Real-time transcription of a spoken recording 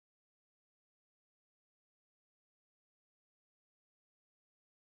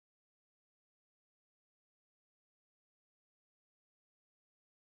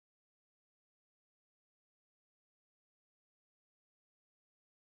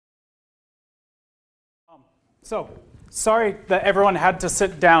So, sorry that everyone had to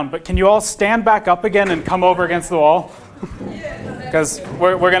sit down, but can you all stand back up again and come over against the wall? Because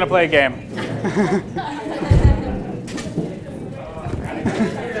we're going to play a game.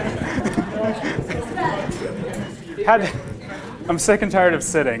 I'm sick and tired of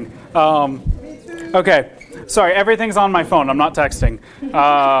sitting. Okay, sorry, everything's on my phone. I'm not texting.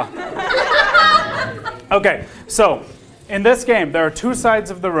 Okay, so in this game, there are two sides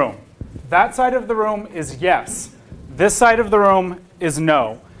of the room. That side of the room is yes. This side of the room is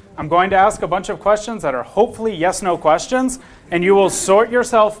no. I'm going to ask a bunch of questions that are hopefully yes-no questions, and you will sort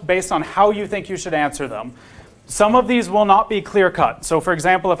yourself based on how you think you should answer them. Some of these will not be clear-cut. So for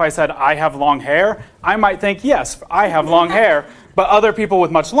example, if I said, I have long hair, I might think, yes, I have long hair, but other people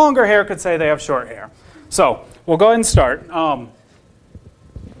with much longer hair could say they have short hair. So we'll go ahead and start.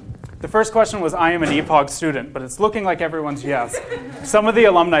 The first question was, I am an EPOG student, but it's looking like everyone's yes. Some of the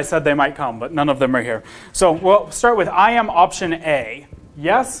alumni said they might come, but none of them are here. So we'll start with, I am option A.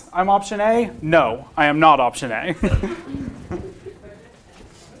 Yes, I'm option A. No, I am not option A.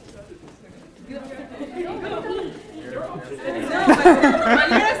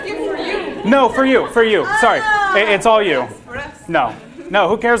 No, for you. Sorry, it's all you. No,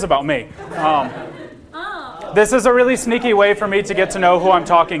 who cares about me? This is a really sneaky way for me to get to know who I'm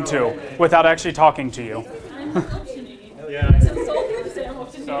talking to without actually talking to you.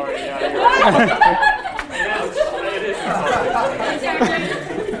 Sorry,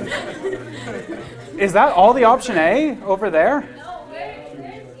 Is that all the option A over there?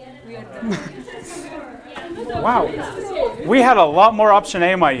 Wow, we had a lot more option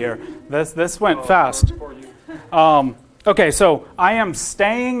A my year. This went fast. Okay, so I am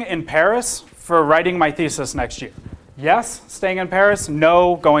staying in Paris for writing my thesis next year. Yes, staying in Paris.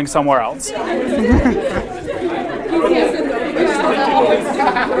 No, going somewhere else.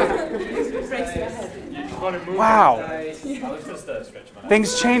 Wow.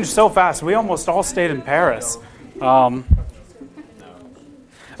 Things changed so fast. We almost all stayed in Paris.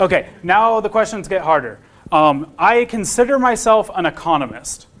 Okay, now the questions get harder. I consider myself an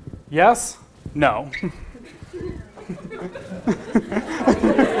economist. Yes? No.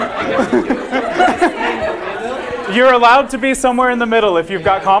 You're allowed to be somewhere in the middle if you've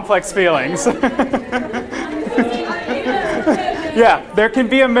got complex feelings. Yeah, there can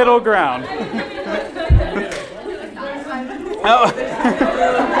be a middle ground.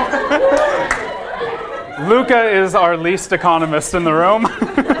 Luca is our least economist in the room.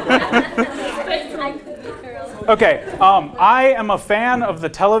 Okay, I am a fan of the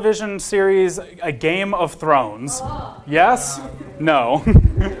television series A Game of Thrones. Yes? No.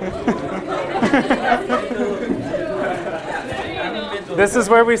 This is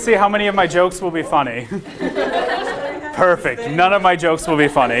where we see how many of my jokes will be funny. Perfect. None of my jokes will be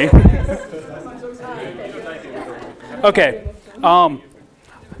funny. Okay.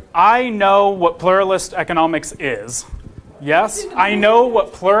 I know what pluralist economics is. Yes, I know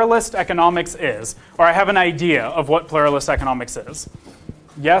what pluralist economics is, or I have an idea of what pluralist economics is.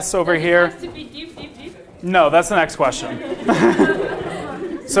 Yes, over here. It has to be deep. No, that's the next question.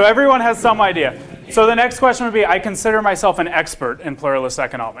 So everyone has some idea. So the next question would be, I consider myself an expert in pluralist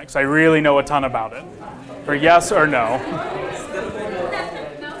economics. I really know a ton about it. For yes or no.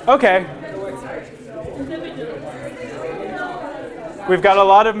 Okay. We've got a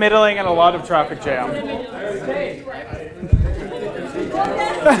lot of middling and a lot of traffic jam.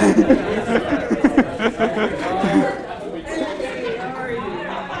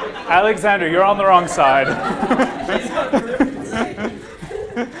 Alexander, you're on the wrong side.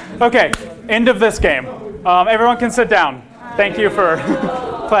 Okay, end of this game. Everyone can sit down. Thank you for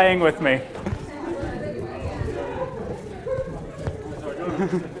playing with me.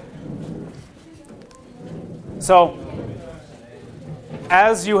 So,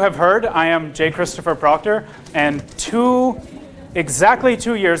 as you have heard, I am J. Christopher Proctor, and exactly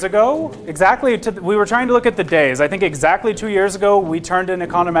 2 years ago, we were trying to look at the days. I think exactly 2 years ago, we turned in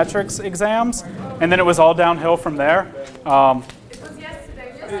econometrics exams, and then it was all downhill from there. It was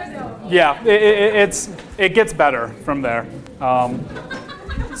yesterday. Yeah, it gets better from there.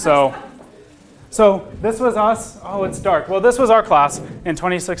 So this was us. Oh, it's dark. Well, this was our class in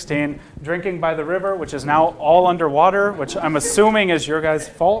 2016, drinking by the river, which is now all underwater, which I'm assuming is your guys'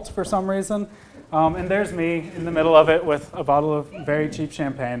 fault for some reason. And there's me in the middle of it with a bottle of very cheap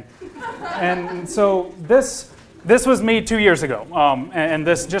champagne. And so this was me 2 years ago. And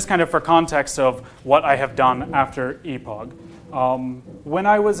this just kind of for context of what I have done after EPOG. When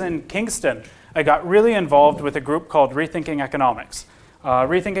I was in Kingston, I got really involved with a group called Rethinking Economics.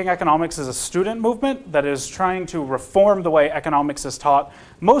 Rethinking Economics is a student movement that is trying to reform the way economics is taught,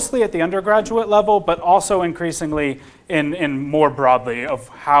 mostly at the undergraduate level, but also increasingly in more broadly of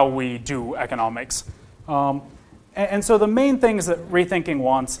how we do economics. And so the main things that Rethinking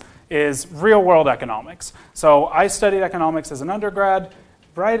wants is real-world economics. So I studied economics as an undergrad,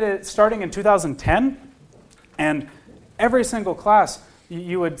 starting in 2010, and every single class,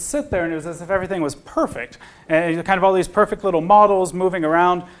 you would sit there and it was as if everything was perfect. And kind of all these perfect little models moving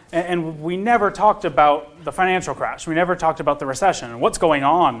around, and we never talked about the financial crash. We never talked about the recession and what's going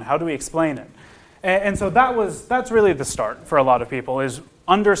on, how do we explain it? And so that's really the start for a lot of people, is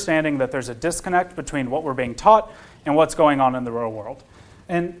understanding that there's a disconnect between what we're being taught and what's going on in the real world.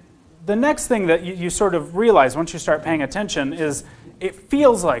 And the next thing that you sort of realize once you start paying attention is it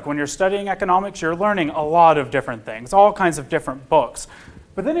feels like when you're studying economics, you're learning a lot of different things, all kinds of different books.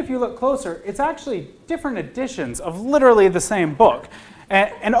 But then if you look closer, it's actually different editions of literally the same book.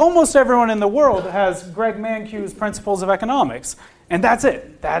 And almost everyone in the world has Greg Mankiw's Principles of Economics. And that's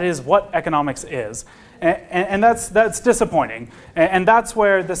it. That is what economics is. And that's disappointing. And that's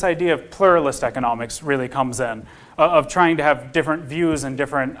where this idea of pluralist economics really comes in, of trying to have different views and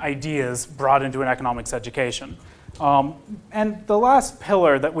different ideas brought into an economics education. And the last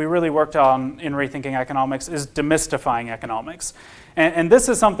pillar that we really worked on in Rethinking Economics is demystifying economics. And this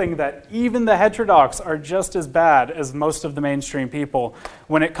is something that even the heterodox are just as bad as most of the mainstream people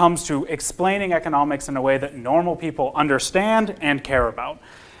when it comes to explaining economics in a way that normal people understand and care about.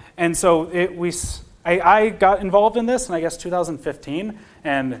 And so I got involved in this in, I guess, 2015,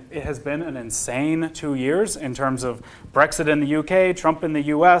 and it has been an insane 2 years in terms of Brexit in the UK, Trump in the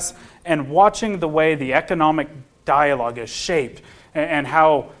US, and watching the way the economic dialogue is shaped and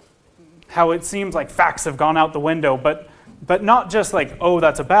how it seems like facts have gone out the window, but not just like, oh,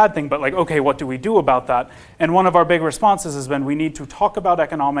 that's a bad thing, but like, okay, what do we do about that? And one of our big responses has been we need to talk about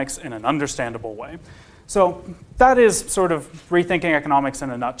economics in an understandable way. So that is sort of Rethinking Economics in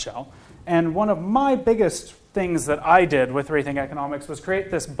a nutshell. And one of my biggest things that I did with Rethinking Economics was create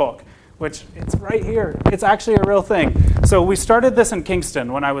this book, which it's right here. It's actually a real thing. So we started this in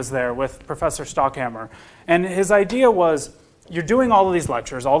Kingston when I was there with Professor Stockhammer. And his idea was, you're doing all of these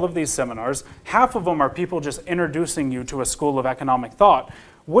lectures, all of these seminars. Half of them are people just introducing you to a school of economic thought.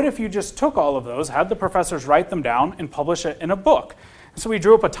 What if you just took all of those, had the professors write them down, and publish it in a book? So we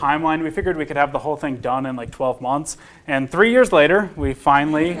drew up a timeline. We figured we could have the whole thing done in like 12 months. And 3 years later, we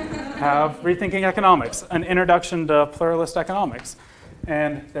finally have Rethinking Economics, an introduction to pluralist economics.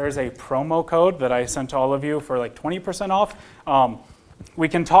 And there's a promo code that I sent to all of you for like 20% off. We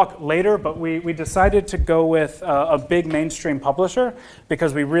can talk later, but we decided to go with a big mainstream publisher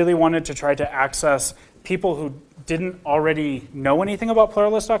because we really wanted to try to access people who didn't already know anything about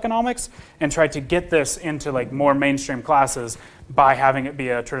pluralist economics and tried to get this into like more mainstream classes by having it be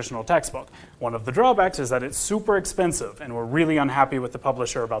a traditional textbook. One of the drawbacks is that it's super expensive and we're really unhappy with the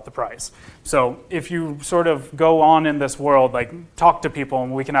publisher about the price. So if you sort of go on in this world, like talk to people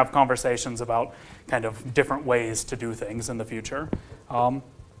and we can have conversations about kind of different ways to do things in the future.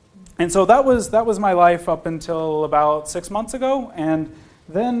 And so that was my life up until about 6 months ago, and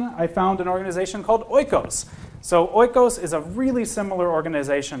then I found an organization called OIKOS. So OIKOS is a really similar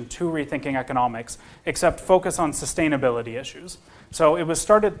organization to Rethinking Economics, except focus on sustainability issues. So it was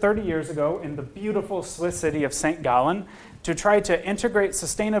started 30 years ago in the beautiful Swiss city of St. Gallen to try to integrate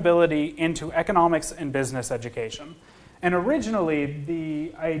sustainability into economics and business education. And originally,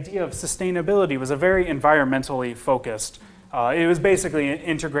 the idea of sustainability was a very environmentally focused. It was basically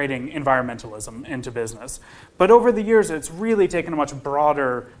integrating environmentalism into business. But over the years, it's really taken a much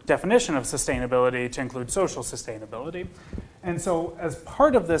broader definition of sustainability to include social sustainability. And so as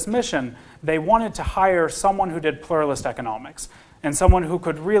part of this mission, they wanted to hire someone who did pluralist economics and someone who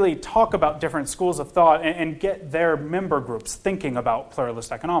could really talk about different schools of thought and get their member groups thinking about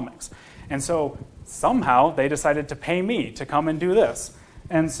pluralist economics. And so somehow they decided to pay me to come and do this.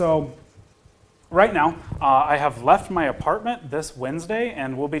 And so right now, I have left my apartment this Wednesday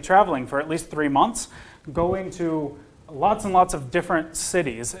and will be traveling for at least 3 months, going to lots and lots of different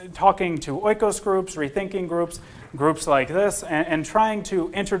cities, talking to OIKOS groups, rethinking groups, groups like this, and trying to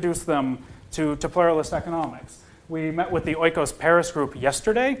introduce them to pluralist economics. We met with the OIKOS Paris group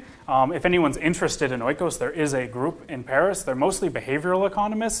yesterday. If anyone's interested in OIKOS, there is a group in Paris. They're mostly behavioral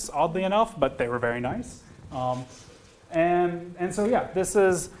economists, oddly enough, but they were very nice. And so yeah, this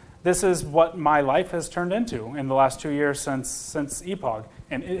is what my life has turned into in the last 2 years since EPOG,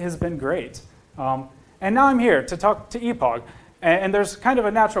 and it has been great. And now I'm here to talk to EPOG, and there's kind of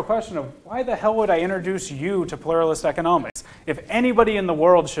a natural question of why the hell would I introduce you to pluralist economics? If anybody in the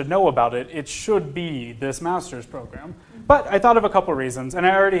world should know about it, it should be this master's program. But I thought of a couple reasons, and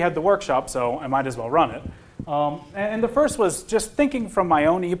I already had the workshop, so I might as well run it. And the first was just thinking from my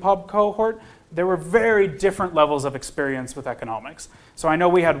own EPOG cohort, there were very different levels of experience with economics. So I know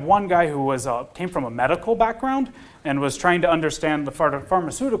we had one guy who came from a medical background and was trying to understand the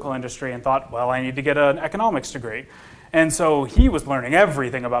pharmaceutical industry and thought, well, I need to get an economics degree. And so he was learning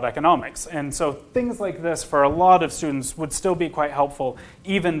everything about economics. And so things like this for a lot of students would still be quite helpful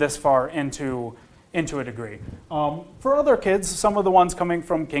even this far into a degree. For other kids, some of the ones coming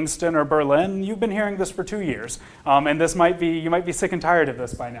from Kingston or Berlin, you've been hearing this for 2 years. And you might be sick and tired of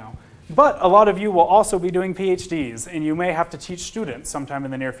this by now. But a lot of you will also be doing PhDs, and you may have to teach students sometime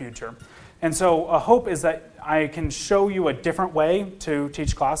in the near future. And so a hope is that I can show you a different way to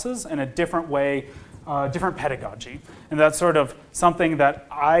teach classes and a different way, different pedagogy. And that's sort of something that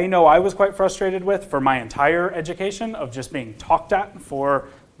I know I was quite frustrated with for my entire education of just being talked at for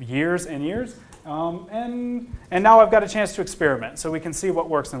years and years. And now I've got a chance to experiment so we can see what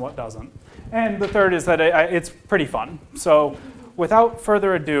works and what doesn't. And the third is that it's pretty fun. So without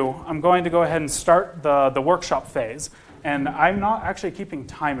further ado, I'm going to go ahead and start the workshop phase. And I'm not actually keeping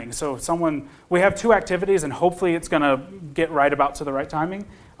timing. So we have 2 activities, and hopefully it's going to get right about to the right timing.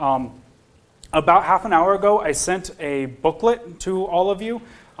 About half an hour ago, I sent a booklet to all of you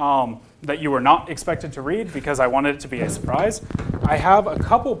that you were not expected to read because I wanted it to be a surprise. I have a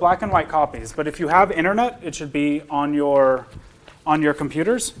couple black and white copies, but if you have internet, it should be on your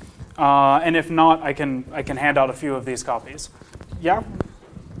computers. And if not, I can hand out a few of these copies. Yeah?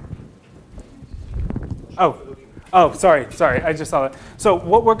 Oh, sorry, I just saw that. So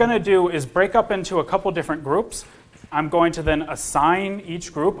what we're going to do is break up into a couple different groups. I'm going to then assign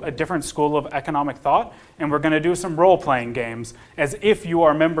each group a different school of economic thought, and we're going to do some role-playing games as if you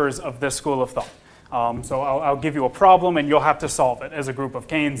are members of this school of thought. So I'll give you a problem, and you'll have to solve it as a group of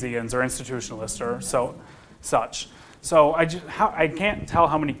Keynesians or institutionalists or such. So I can't tell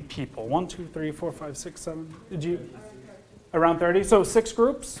how many people. 1, 2, 3, 4, 5, 6, 7. Did you? Around 30. So 6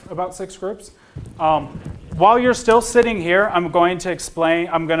 groups, about 6 groups. While you're still sitting here, I'm going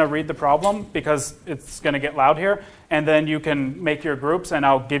to read the problem because it's going to get loud here, and then you can make your groups, and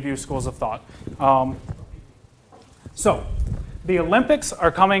I'll give you schools of thought. So the Olympics are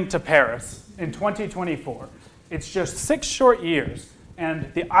coming to Paris in 2024. It's just 6 short years,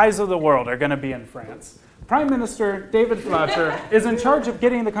 and the eyes of the world are going to be in France. Prime Minister David Fletcher is in charge of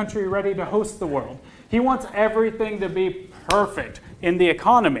getting the country ready to host the world. He wants everything to be perfect in the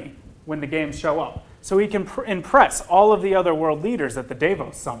economy when the games show up, so he can impress all of the other world leaders at the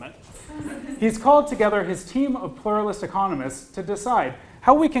Davos summit. He's called together his team of pluralist economists to decide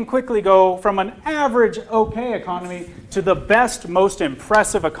how we can quickly go from an average okay economy to the best, most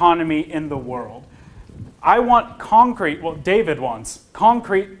impressive economy in the world. I want David wants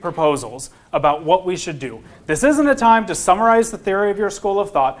concrete proposals about what we should do. This isn't a time to summarize the theory of your school of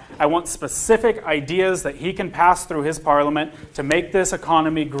thought. I want specific ideas that he can pass through his parliament to make this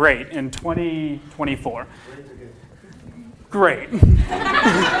economy great in 2024. Great.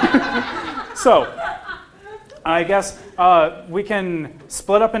 So, I guess we can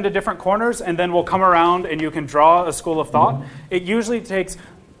split up into different corners, and then we'll come around and you can draw a school of thought. It usually takes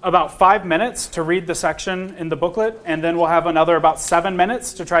about 5 minutes to read the section in the booklet, and then we'll have another about 7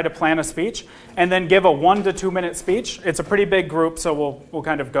 minutes to try to plan a speech, and then give a 1 to 2 minute speech. It's a pretty big group, so we'll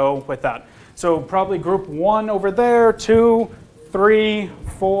kind of go with that. So probably group 1 over there, 2, 3,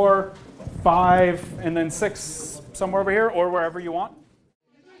 4, 5, and then 6 somewhere over here, or wherever you want.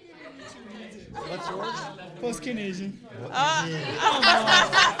 What's yours? Post Keynesian.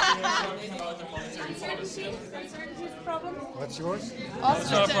 What's yours?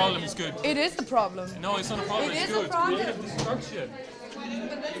 It's not a problem, it's good. It is the problem. No, it's not a problem, It it's is a good. problem. Creative destruction.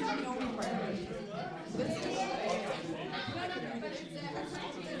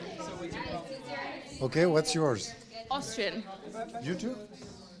 Okay, what's yours? Austrian. You too?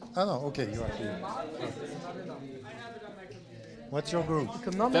 Oh no, okay, you are here. What's your group?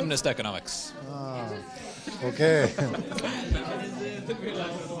 Feminist economics. Ah, okay.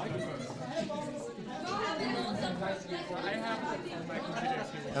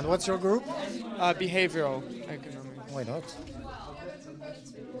 And what's your group? Behavioral economics. Why not?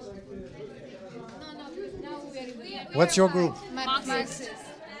 What's your group? Marxist.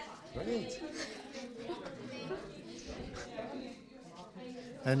 Great.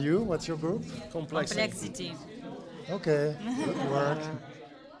 And you, what's your group? Complexity. Okay, good work.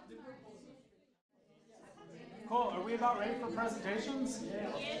 Cool, are we about ready for presentations?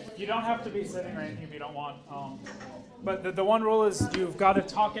 You don't have to be sitting or anything if you don't want. But the one rule is you've got to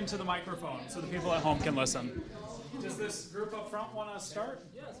talk into the microphone so the people at home can listen. Does this group up front want to start?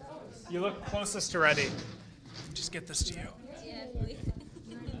 Yes. You look closest to ready. just get this to you.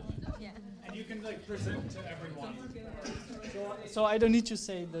 And you can like present to everyone. So I don't need to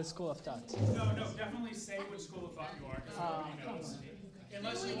say the school of thought. No, definitely say which school of thought you are, because nobody knows.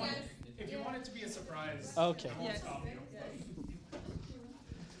 Unless you want, if you want it to be a surprise, Okay. I won't stop you.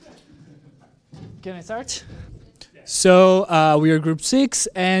 Can I start? So we are group 6,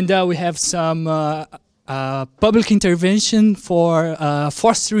 and we have some public intervention for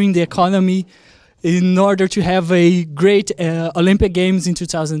fostering the economy in order to have a great Olympic Games in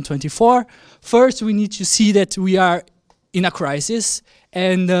 2024. First, we need to see that we are in a crisis,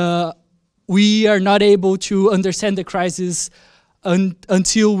 and we are not able to understand the crisis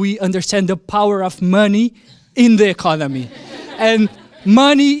until we understand the power of money in the economy. And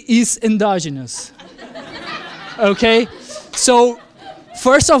money is endogenous. Okay? So,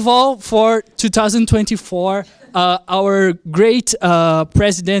 first of all, for 2024, our great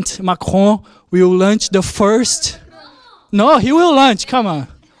President Macron will launch the first... No, he will launch, come on.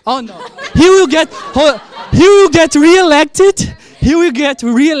 Oh no. He will get re-elected. He will get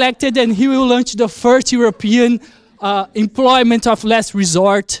re-elected and he will launch the first European employment of last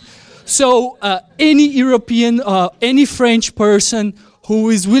resort. So any European, any French person who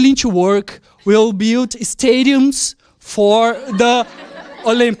is willing to work will build stadiums for the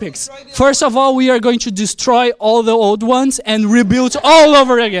Olympics. First of all, we are going to destroy all the old ones and rebuild all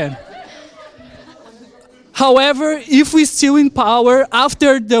over again. However, if we're still in power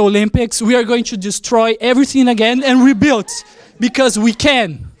after the Olympics, we are going to destroy everything again and rebuild, because we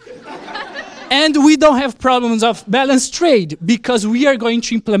can. And we don't have problems of balanced trade, because we are going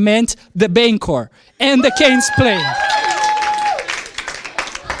to implement the Bancor and the Keynes plan.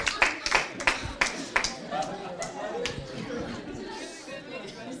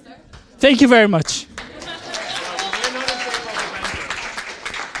 Thank you very much.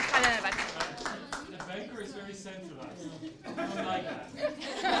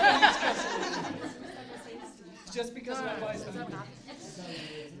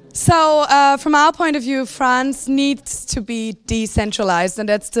 So, from our point of view, France needs to be decentralized, and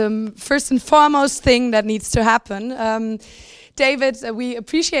that's the first and foremost thing that needs to happen. David, we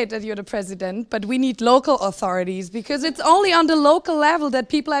appreciate that you're the president, but we need local authorities, because it's only on the local level that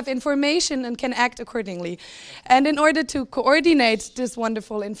people have information and can act accordingly. And in order to coordinate this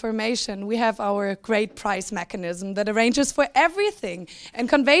wonderful information, we have our great price mechanism that arranges for everything and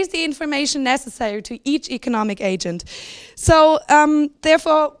conveys the information necessary to each economic agent. So,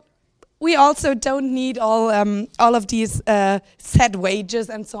 therefore, we also don't need all of these set wages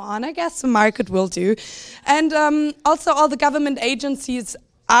and so on. I guess the market will do. And also all the government agencies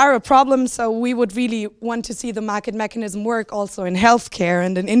are a problem, so we would really want to see the market mechanism work also in healthcare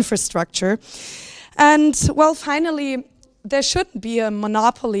and in infrastructure. And well, finally, there shouldn't be a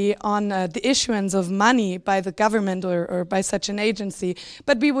monopoly on the issuance of money by the government or by such an agency,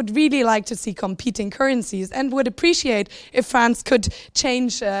 but we would really like to see competing currencies and would appreciate if France could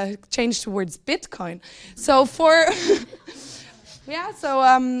change towards Bitcoin. So for yeah, so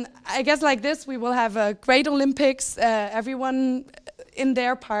I guess like this we will have a great Olympics, everyone in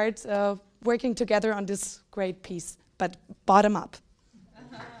their part working together on this great piece, but bottom up.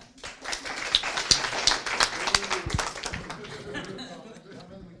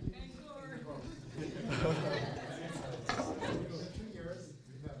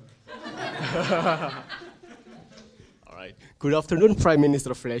 All right. Good afternoon, Prime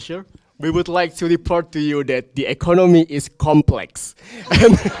Minister Fletcher. We would like to report to you that the economy is complex.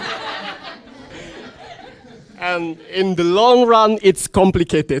 And in the long run, it's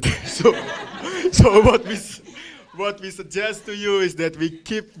complicated. So what we suggest to you is that we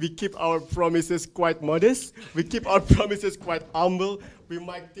keep our promises quite modest. We keep our promises quite humble. We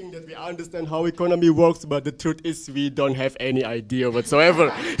might think that we understand how economy works, but the truth is we don't have any idea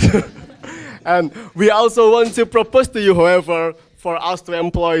whatsoever. And we also want to propose to you, however, for us to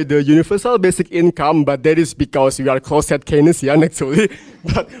employ the universal basic income, but that is because we are closet Keynesian actually.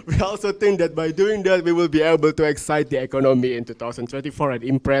 But we also think that by doing that, we will be able to excite the economy in 2024 and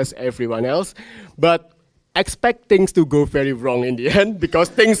impress everyone else. But expect things to go very wrong in the end, because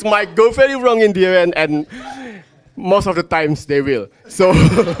things might go very wrong in the end, and most of the times they will. So,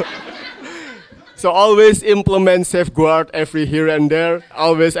 so always implement safeguard every here and there.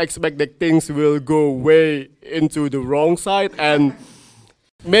 Always expect that things will go way into the wrong side, and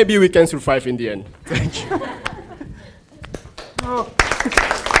maybe we can survive in the end. Thank you.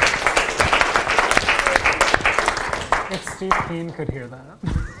 If Steve Keen could hear that.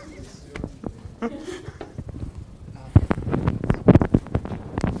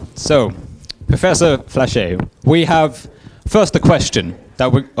 So, Professor Flachet, we have first a question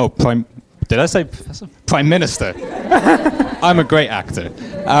that we, did I say professor? Prime Minister. I'm a great actor.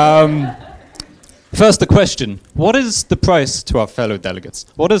 First, the question: what is the price to our fellow delegates?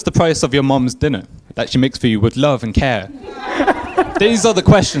 What is the price of your mom's dinner that she makes for you with love and care? These are the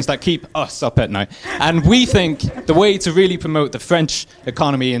questions that keep us up at night. And we think the way to really promote the French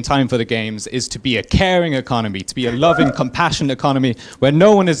economy in time for the Games is to be a caring economy, to be a loving, compassionate economy where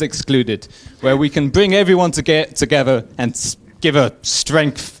no one is excluded, where we can bring everyone together and give a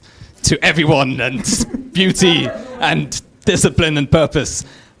strength to everyone and beauty and discipline and purpose.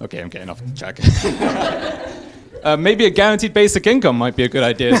 Okay, I'm getting off track. Maybe a guaranteed basic income might be a good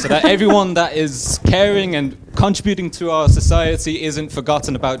idea, so that everyone that is caring and contributing to our society isn't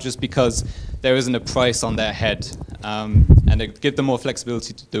forgotten about just because there isn't a price on their head. And it give them more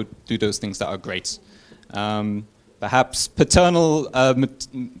flexibility to do those things that are great. Perhaps maternal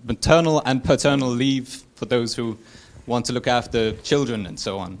and paternal leave for those who want to look after children and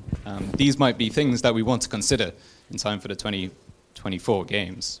so on. These might be things that we want to consider in time for the 2024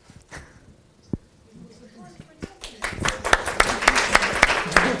 Games.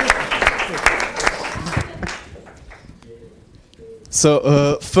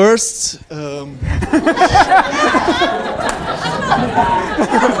 So first,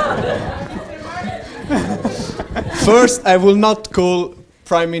 first I will not call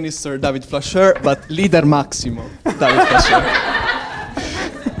Prime Minister David Flasher, but Leader Maximo David Flasher.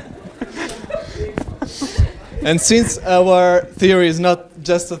 And since our theory is not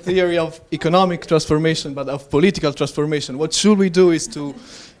just a theory of economic transformation, but of political transformation, what should we do is to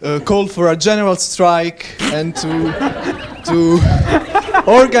call for a general strike and to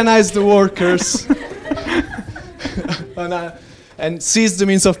organize the workers and seize the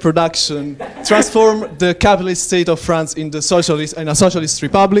means of production, transform the capitalist state of France in a socialist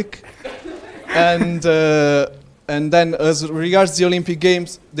republic, and then as regards the Olympic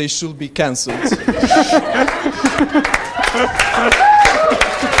Games, they should be cancelled.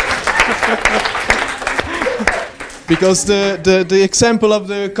 Because the example of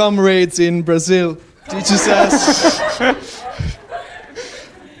the comrades in Brazil teaches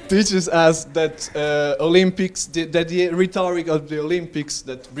us that Olympics, that the rhetoric of the Olympics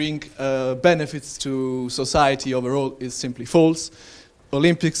that bring benefits to society overall is simply false.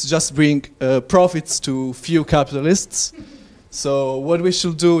 Olympics just bring profits to few capitalists. So what we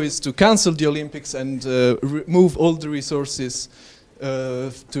should do is to cancel the Olympics and remove all the resources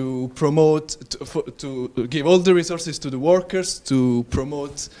to promote, to give all the resources to the workers to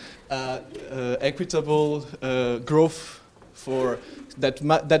promote equitable growth for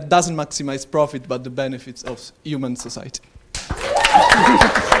that doesn't maximize profit but the benefits of human society.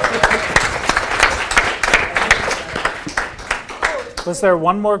 Was there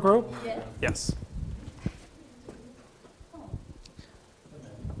one more group? Yes.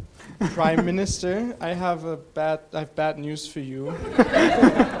 Prime Minister, I have bad news for you.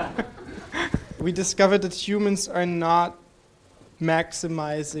 We discovered that humans are not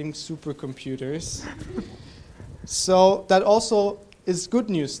maximizing supercomputers. So that also is good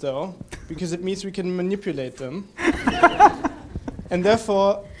news, though, because it means we can manipulate them. And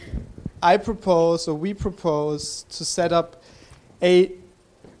therefore, we propose to set up a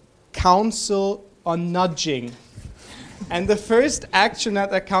council on nudging. And the first action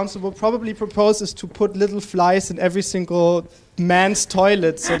that council will probably propose is to put little flies in every single man's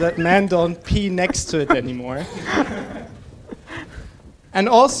toilet so that men don't pee next to it anymore. And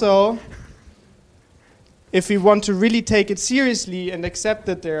also, if we want to really take it seriously and accept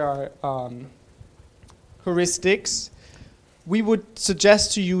that there are heuristics, we would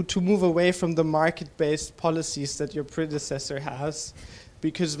suggest to you to move away from the market-based policies that your predecessor has,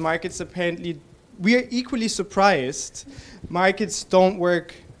 because markets apparently, we are equally surprised, markets don't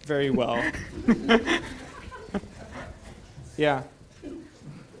work very well. Yeah.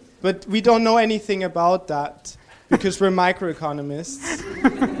 But we don't know anything about that because we're microeconomists.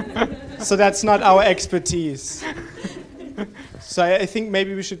 So that's not our expertise. So I think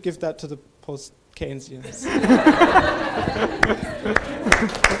maybe we should give that to the post-Keynesians.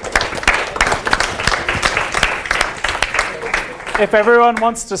 If everyone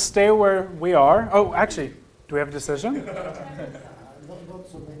wants to stay where we are, oh, actually, do we have a decision? Not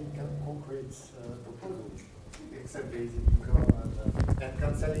so many concrete proposals, except basic income and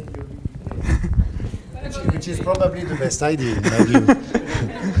cancelling the Olympics, which is probably the best idea in my view.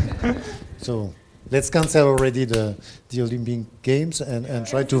 So let's cancel already the Olympic Games and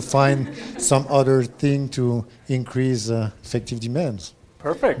try to find some other thing to increase effective demands.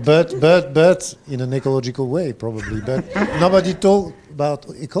 Perfect. But in an ecological way, probably. But nobody talked about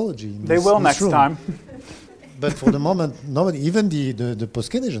ecology. They will next time. but for the moment, nobody, even the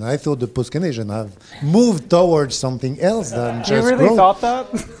post-Keynesian, I thought the post-Keynesian have moved towards something else than just You really growth. thought that?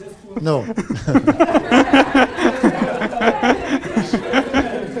 No.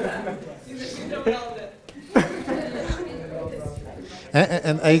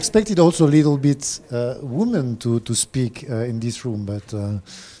 And I expected also a little bit women to speak in this room, but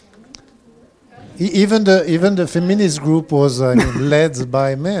even the feminist group was led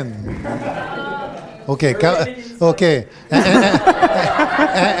by men. Okay, okay,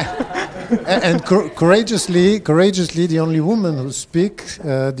 and courageously, the only woman who speak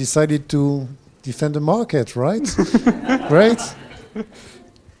decided to defend the market, right? Great.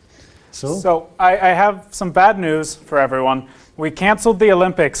 So I have some bad news for everyone. We canceled the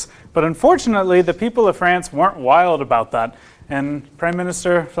Olympics, but unfortunately the people of France weren't wild about that, and Prime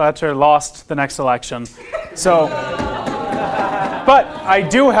Minister Fletcher lost the next election. So, but I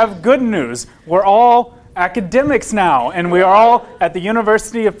do have good news. We're all academics now, and we are all at the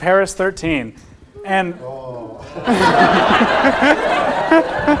University of Paris 13. And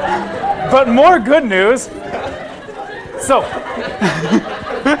but more good news. So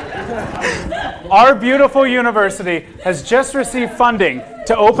our beautiful university has just received funding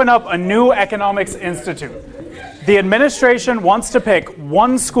to open up a new economics institute. The administration wants to pick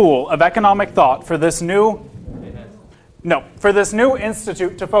one school of economic thought for this new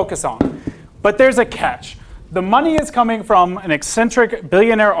institute to focus on. But there's a catch. The money is coming from an eccentric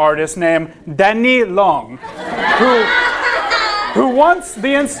billionaire artist named Danny Long, who wants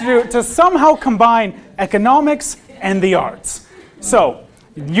the institute to somehow combine economics and the arts. So,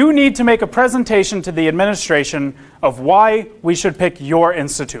 you need to make a presentation to the administration of why we should pick your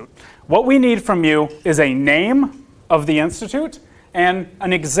institute. What we need from you is a name of the institute and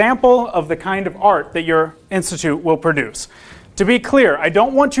an example of the kind of art that your institute will produce. To be clear, I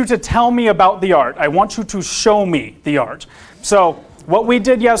don't want you to tell me about the art. I want you to show me the art. So what we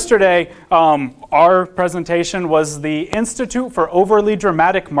did yesterday, our presentation was the Institute for Overly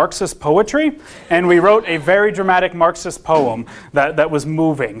Dramatic Marxist Poetry, and we wrote a very dramatic Marxist poem that was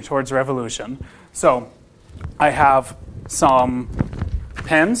moving towards revolution. So I have some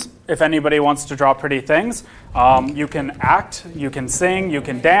pens, if anybody wants to draw pretty things. You can act, you can sing, you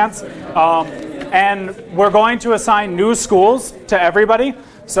can dance, and we're going to assign new schools to everybody.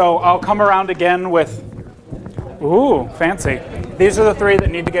 So I'll come around again with, ooh, fancy. These are the three that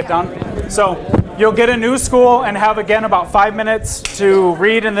need to get done. So you'll get a new school and have again about 5 minutes to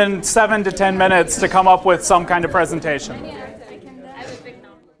read and then 7 to 10 minutes to come up with some kind of presentation.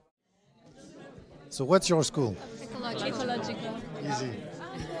 So what's your school? Ecological. Easy.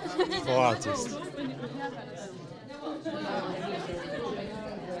 For artists.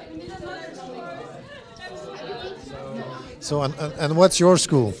 So, and what's your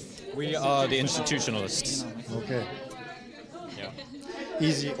school? We are the institutionalists. Okay. Yeah.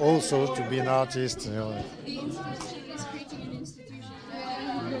 Easy also to be an artist. You know.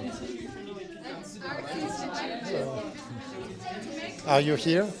 Are you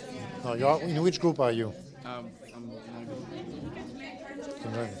here? No, you are, in which group are you?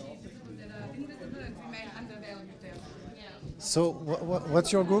 So,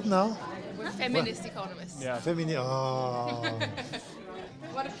 what's your group now? We're feminist economists. Yeah, oh.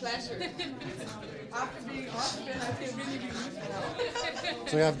 What a pleasure. After being Austrian, I feel really relieved.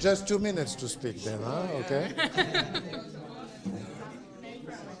 So you have just 2 minutes to speak then, huh? Okay.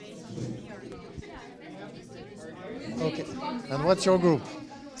 Okay. And what's your group?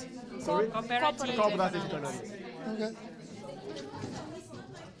 Sorry? Cooperative economics. Okay.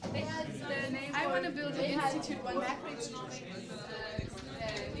 I want to build an institute one macroeconomics.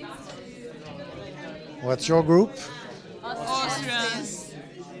 What's your group? Austrians.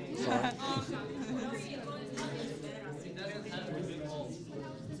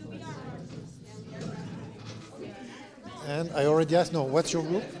 And I already asked, no, what's your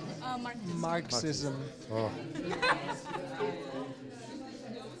group? Marxism. Oh.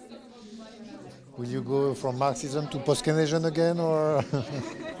 Will you go from Marxism to post-Keynesian again, or?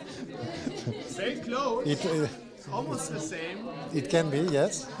 Very close. It's almost the same. It can be,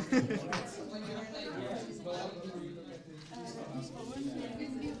 yes.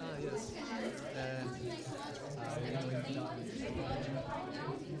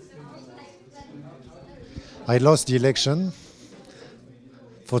 I lost the election.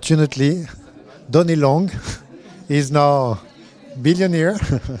 Fortunately, Donny Long is now billionaire.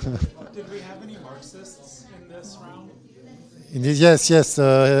 Did we have any Marxists in this round? Yes,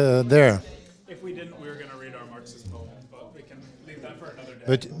 there. If we didn't, we were going to read our Marxist poem, but we can leave that for another day.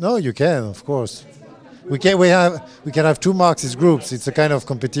 But no, you can, of course. We can have two Marxist groups. It's a kind of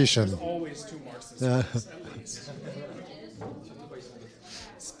competition. There's always two Marxist groups, at least.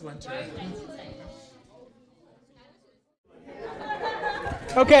 to enter.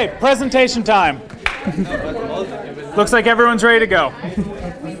 Okay, presentation time. Looks like everyone's ready to go.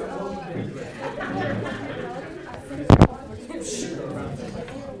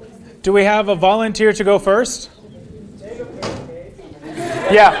 Do we have a volunteer to go first?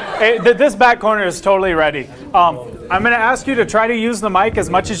 Yeah, this back corner is totally ready. I'm going to ask you to try to use the mic as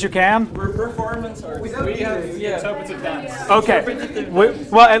much as you can. We're performance artists. We have interpretive dance. Okay.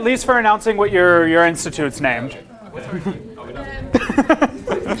 Well, at least for announcing what your institute's named.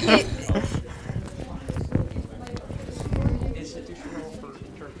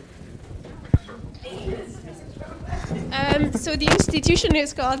 So the institution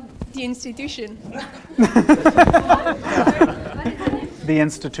is called the institution. The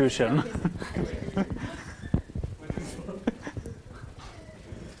institution.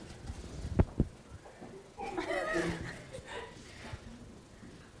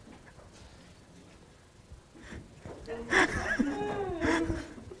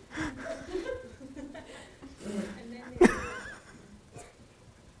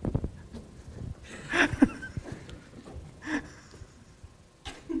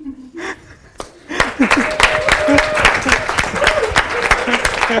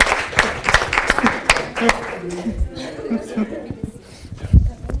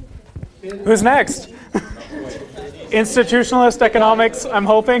 Who's next? Institutionalist economics, I'm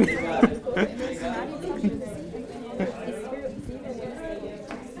hoping.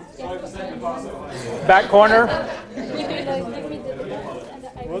 Back corner.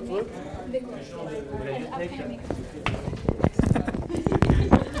 What?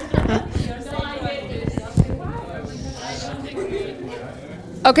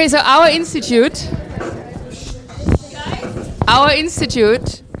 Okay, so our institute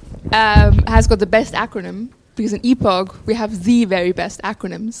has got the best acronym, because in EPOG we have the very best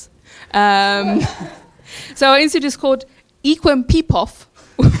acronyms. So our institute is called EPOG,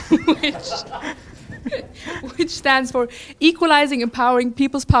 which stands for Equalizing Empowering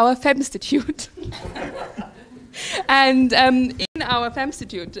People's Power Femstitute. And in our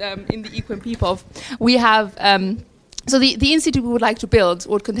Femstitute, in the EPOG, we have so the institute we would like to build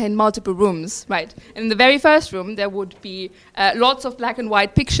would contain multiple rooms, right? And in the very first room, there would be lots of black and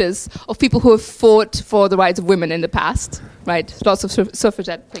white pictures of people who have fought for the rights of women in the past, right? Lots of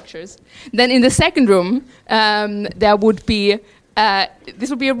suffragette pictures. Then in the second room, there would be,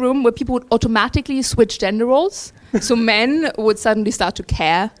 this would be a room where people would automatically switch gender roles. So men would suddenly start to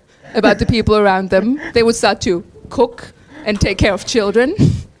care about the people around them. They would start to cook and take care of children,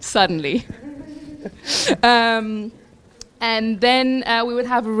 suddenly. And then we would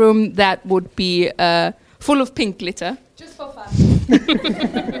have a room that would be full of pink glitter. Just for fun.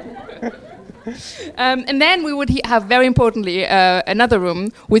 And then we would have, very importantly, another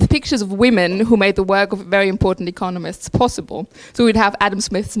room with pictures of women who made the work of very important economists possible. So we'd have Adam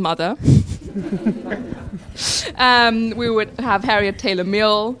Smith's mother. We would have Harriet Taylor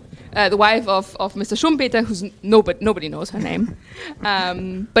Mill, the wife of Mr. Schumpeter, who's nobody knows her name.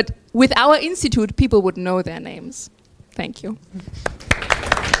 But with our institute, people would know their names. Thank you.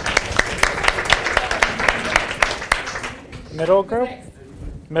 Middle group?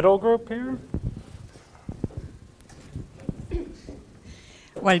 Middle group here?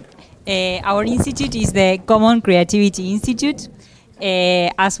 Well, our institute is the Common Creativity Institute.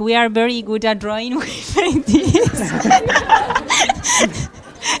 As we are very good at drawing,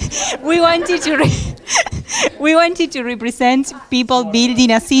 we wanted to represent people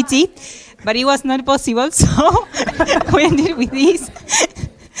building a city, but it was not possible, so we ended with this.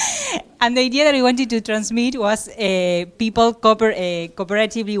 And the idea that we wanted to transmit was people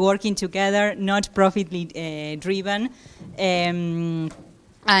cooperatively working together, not profitly driven, and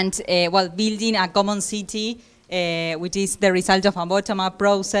building a common city, which is the result of a bottom-up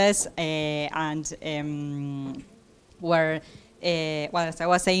process, and where, as I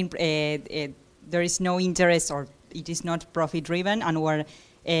was saying, there is no interest, or it is not profit-driven, and where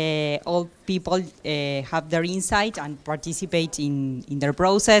all people have their insight and participate in their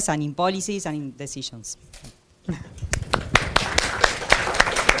process and in policies and in decisions.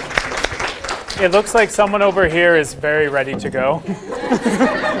 It looks like someone over here is very ready to go.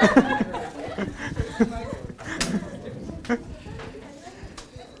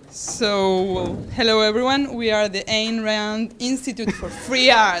 So, hello everyone, we are the Ayn Rand Institute for Free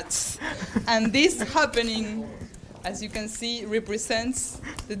Arts. And this happening, as you can see, represents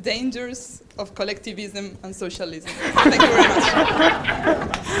the dangers of collectivism and socialism. Thank you very much.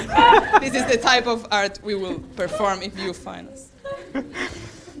 This is the type of art we will perform if you find us.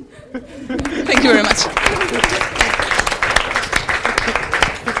 Thank you very much.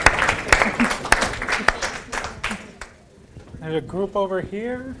 There's a group over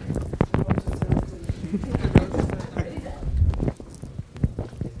here.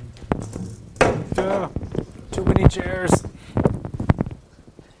 Too many chairs.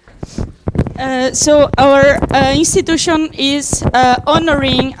 So our institution is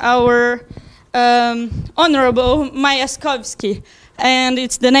honoring our Honorable Myaskovsky. And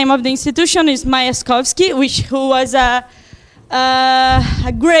it's the name of the institution is Myaskovsky, who was a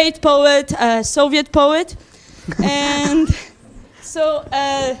great poet, a Soviet poet. And so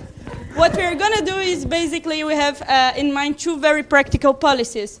what we're going to do is basically we have in mind two very practical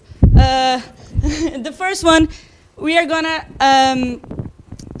policies. The first one, we are going to,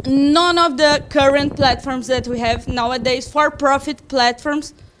 none of the current platforms that we have nowadays, for-profit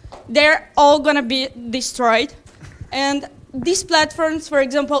platforms, they're all going to be destroyed. And these platforms, for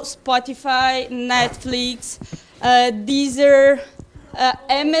example, Spotify, Netflix, Deezer,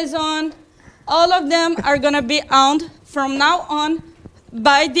 Amazon, all of them are going to be owned from now on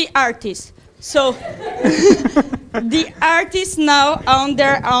by the artists. So the artists now own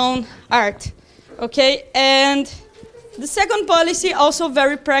their own art, okay? And the second policy, also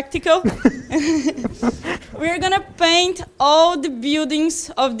very practical. We're going to paint all the buildings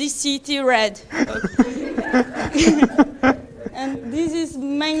of this city red. And this is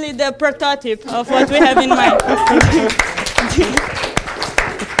mainly the prototype of what we have in mind.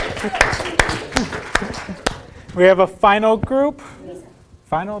 We have a final group.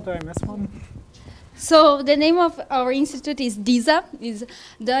 Final, did I miss one? So the name of our institute is DISA, is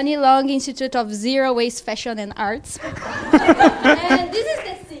Danny Long Institute of Zero Waste Fashion and Arts. And this is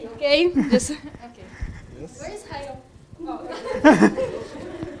the C, okay? Just, okay. Yes. Where is Hayo? Oh.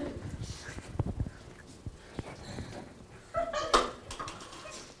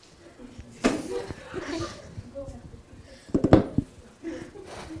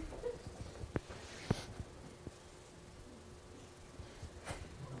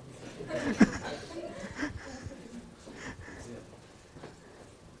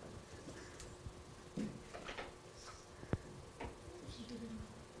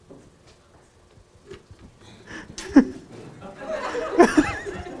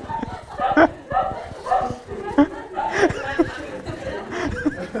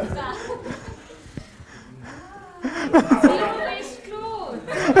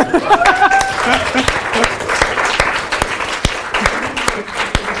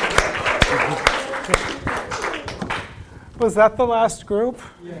 Was that the last group?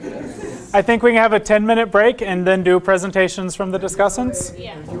 Yes. I think we can have a 10-minute break and then do presentations from the discussants.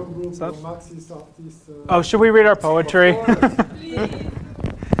 Yeah. Oh, should we read our poetry?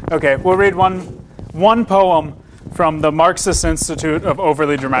 Okay, we'll read one poem from the Marxist Institute of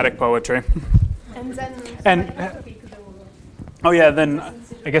Overly Dramatic Poetry. And then oh yeah, then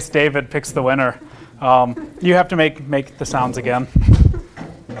I guess David picks the winner. You have to make the sounds again.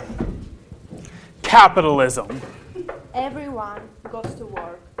 Capitalism. Everyone goes to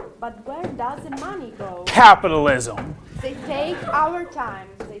work, but where does the money go? Capitalism. They take our time,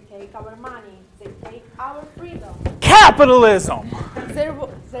 they take our money, they take our freedom. Capitalism. There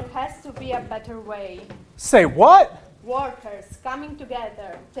has to be a better way. Say what? Workers coming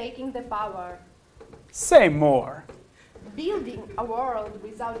together, taking the power. Say more. Building a world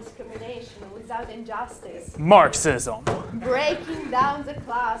without discrimination, without injustice. Marxism. Breaking down the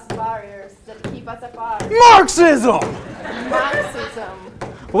class barriers that keep us apart. Marxism! Marxism.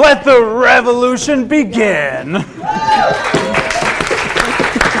 Let the revolution begin.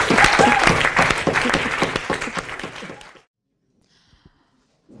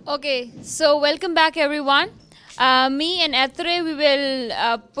 Okay, so welcome back everyone. Me and Ettore, we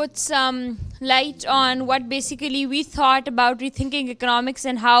will put some light on what basically we thought about rethinking economics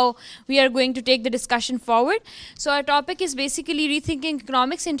and how we are going to take the discussion forward. So our topic is basically rethinking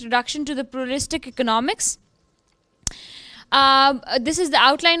economics, introduction to the pluralistic economics. This is the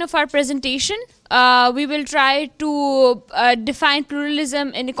outline of our presentation. We will try to define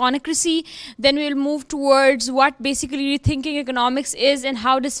pluralism and econocracy. Then we will move towards what basically rethinking economics is and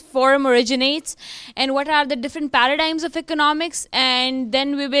how this forum originates and what are the different paradigms of economics. And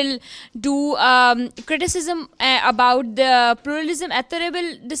then we will do criticism about the pluralism. Ettore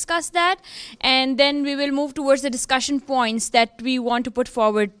will discuss that. And then we will move towards the discussion points that we want to put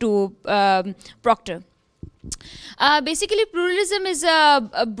forward to Proctor. Basically, pluralism is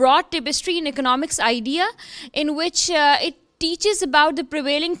a broad tapestry in economics idea in which it teaches about the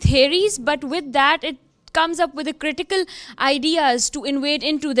prevailing theories, but with that it comes up with the critical ideas to invade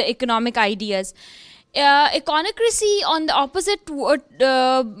into the economic ideas. Econocracy, on the opposite,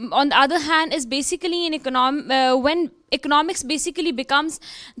 on the other hand, is basically when economics basically becomes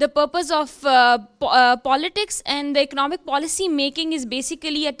the purpose of politics, and the economic policy making is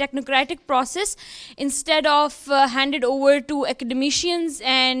basically a technocratic process instead of handed over to academicians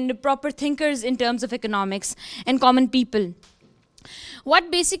and proper thinkers in terms of economics and common people.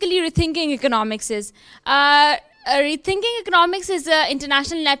 What basically rethinking economics is? Rethinking Economics is an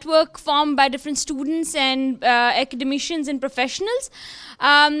international network formed by different students and academicians and professionals.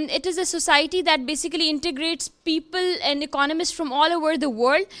 It is a society that basically integrates people and economists from all over the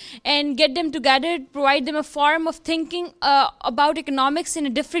world and get them together, provide them a form of thinking about economics in a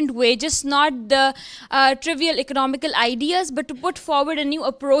different way, just not the trivial economical ideas, but to put forward a new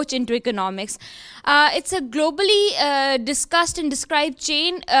approach into economics. It's a globally discussed and described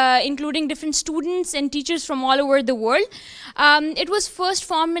chain, including different students and teachers from all over the world. It was first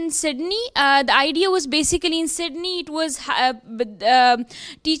formed in Sydney. The idea was basically in Sydney. It was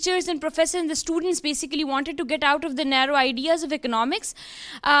teachers and professors and the students basically wanted to get out of the narrow ideas of economics.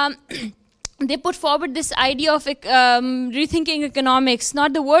 They put forward this idea of rethinking economics.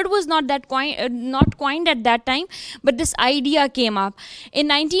 The word was not coined at that time, but this idea came up. In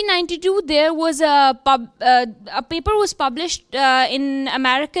 1992, there was a paper was published in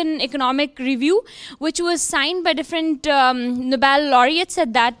American Economic Review, which was signed by different Nobel laureates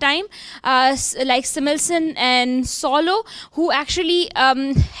at that time, like Samuelson and Solow, who actually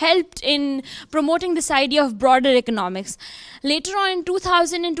helped in promoting this idea of broader economics. Later on in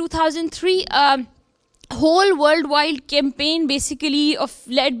 2000 and 2003, whole worldwide campaign basically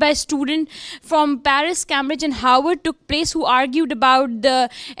led by students from Paris, Cambridge and Harvard took place, who argued about the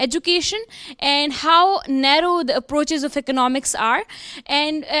education and how narrow the approaches of economics are.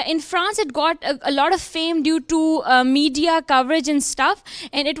 And in France it got a lot of fame due to media coverage and stuff,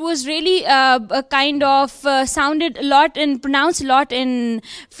 and it was really kind of sounded a lot and pronounced a lot in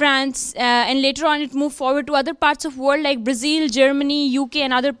France, and later on it moved forward to other parts of the world like Brazil, Germany, UK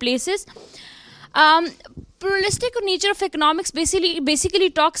and other places. Pluralistic nature of economics basically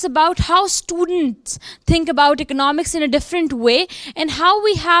talks about how students think about economics in a different way, and how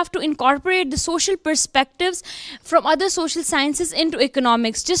we have to incorporate the social perspectives from other social sciences into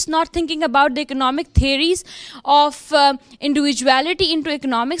economics, just not thinking about the economic theories of individuality into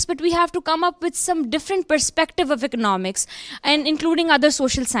economics, but we have to come up with some different perspective of economics, and including other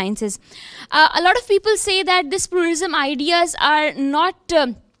social sciences. A lot of people say that this pluralism ideas are not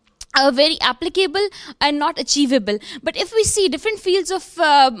very applicable and not achievable. But if we see different fields of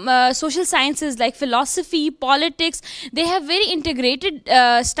social sciences like philosophy, politics, they have very integrated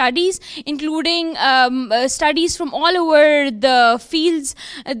studies, including studies from all over the fields,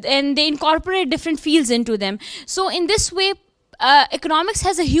 and they incorporate different fields into them. So in this way, economics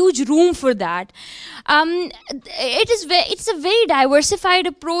has a huge room for that. It's a very diversified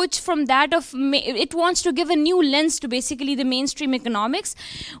approach from that of, it wants to give a new lens to basically the mainstream economics.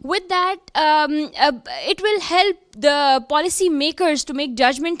 With that, it will help the policy makers to make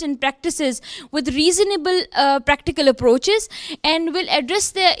judgment and practices with reasonable practical approaches, and will address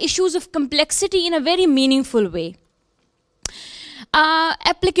the issues of complexity in a very meaningful way.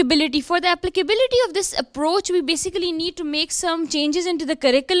 Applicability. For the applicability of this approach, we basically need to make some changes into the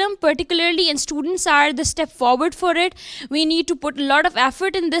curriculum particularly, and students are the step forward for it. We need to put a lot of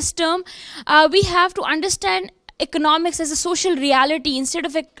effort in this term. We have to understand economics as a social reality instead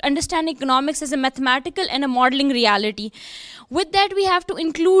of understanding economics as a mathematical and a modeling reality. With that, we have to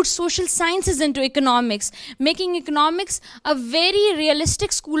include social sciences into economics, making economics a very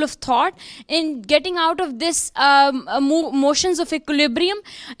realistic school of thought in getting out of this motions of equilibrium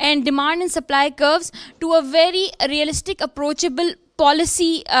and demand and supply curves to a very realistic, approachable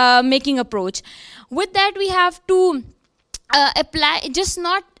policy making approach. With that, we have to apply, just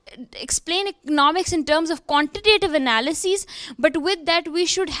not explain economics in terms of quantitative analyses, but with that we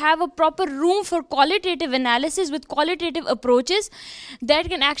should have a proper room for qualitative analysis with qualitative approaches that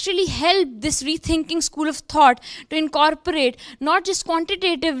can actually help this rethinking school of thought to incorporate not just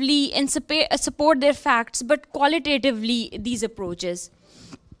quantitatively and support their facts, but qualitatively these approaches.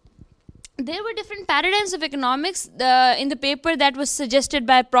 There were different paradigms of economics in the paper that was suggested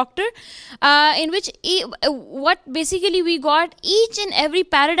by Proctor, in which what basically we got, each and every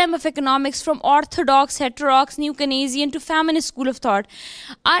paradigm of economics, from orthodox, heterodox, new Keynesian to feminist school of thought,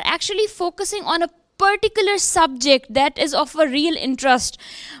 are actually focusing on a particular subject that is of a real interest.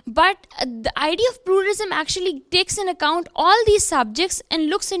 But the idea of pluralism actually takes in account all these subjects and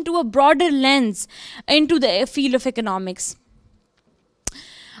looks into a broader lens into the field of economics.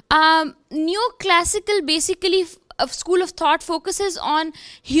 Neoclassical basically school of thought focuses on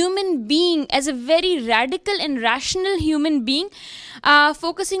human being as a very radical and rational human being,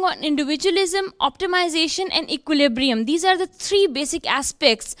 focusing on individualism, optimization, and equilibrium. These are the three basic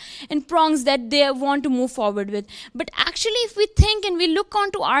aspects and prongs that they want to move forward with. But actually, if we think and we look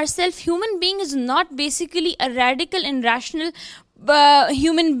onto ourselves, human being is not basically a radical and rational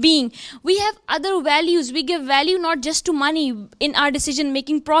human being. We have other values. We give value not just to money in our decision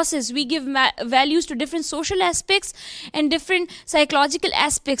making process. We give values to different social aspects and different psychological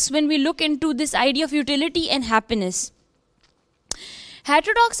aspects when we look into this idea of utility and happiness.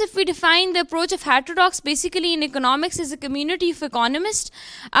 Heterodox, if we define the approach of heterodox, basically in economics is a community of economists,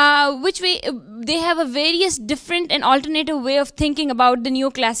 they have a various different and alternative way of thinking about the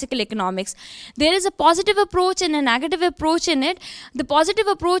neoclassical economics. There is a positive approach and a negative approach in it. The positive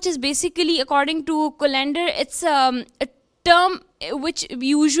approach is basically, according to Colander, it's a term which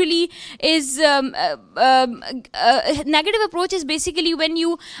usually is negative approach is basically when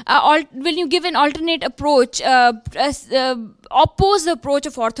you give an alternate approach, oppose the approach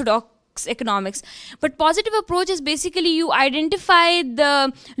of orthodox economics. But positive approach is basically you identify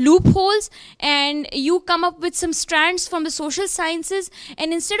the loopholes and you come up with some strands from the social sciences,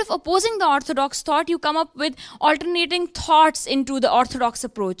 and instead of opposing the orthodox thought, you come up with alternating thoughts into the orthodox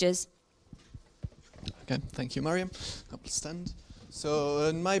approaches. Okay, thank you, Maryam. I will stand. So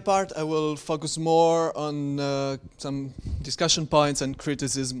in my part, I will focus more on some discussion points and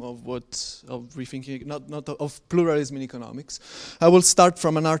criticism of rethinking, not of pluralism in economics. I will start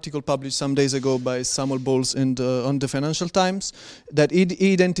from an article published some days ago by Samuel Bowles on the Financial Times that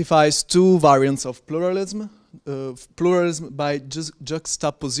identifies two variants of pluralism. Pluralism by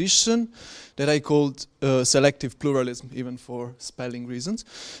juxtaposition, that I called selective pluralism, even for spelling reasons,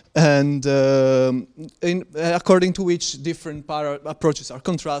 and according to which different approaches are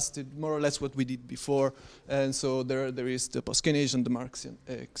contrasted, more or less what we did before. And so there is the post-Keynesian, the Marxian,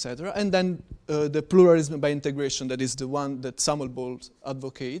 etc. And then the pluralism by integration, that is the one that Samuel Bowles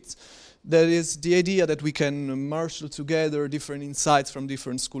advocates. That is the idea that we can marshal together different insights from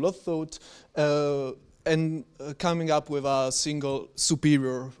different schools of thought, and coming up with a single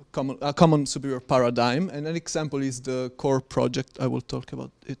common superior paradigm. And an example is the core project. I will talk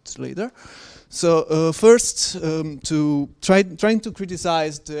about it later. So first, trying to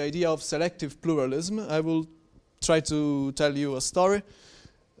criticize the idea of selective pluralism, I will try to tell you a story,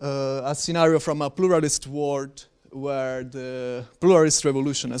 a scenario from a pluralist world where the pluralist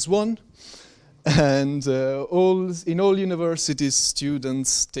revolution has won. And in all universities,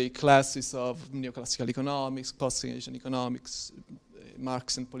 students take classes of neoclassical economics, post-Keynesian economics,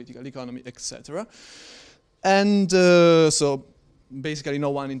 Marxian political economy, etc. And so basically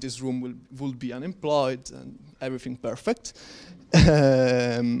no one in this room will be unemployed and everything perfect.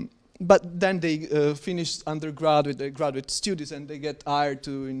 But then they finish undergraduate, graduate studies, and they get hired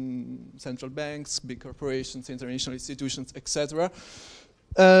in central banks, big corporations, international institutions, etc.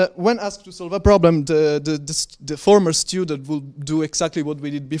 When asked to solve a problem, the former student will do exactly what we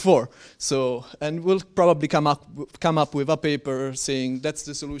did before. So, and we'll probably come up with a paper saying that's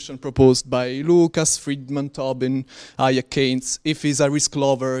the solution proposed by Lucas, Friedman, Tobin, Hayek, Keynes. If he's a risk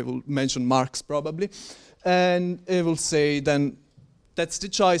lover, he will mention Marx probably, and he will say then that's the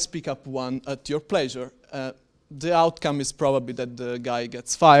choice. Pick up one at your pleasure. The outcome is probably that the guy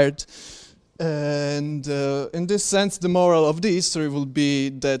gets fired. And in this sense, the moral of the history will be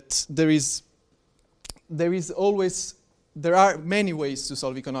that there are many ways to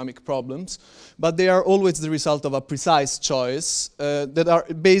solve economic problems, but they are always the result of a precise choice that are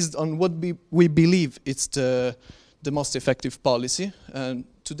based on what we believe it's the most effective policy. And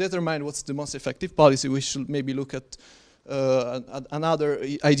to determine what's the most effective policy, we should maybe look at another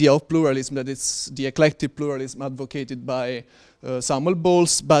idea of pluralism, that is the eclectic pluralism advocated by Samuel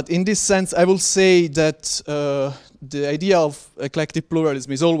Bowles. But in this sense, I will say that the idea of eclectic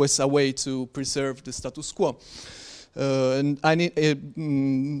pluralism is always a way to preserve the status quo. And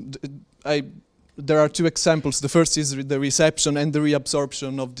there are two examples. The first is the reception and the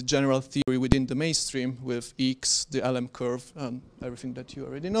reabsorption of the general theory within the mainstream with EPOG, the LM curve, and everything that you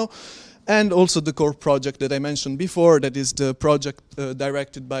already know. And also the core project that I mentioned before, that is the project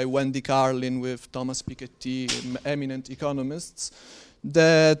directed by Wendy Carlin with Thomas Piketty, eminent economists,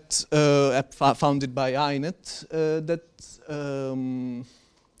 that founded by INET, that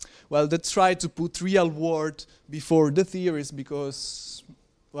try to put real world before the theories, because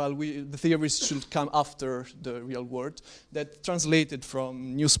the theories should come after the real world. That translated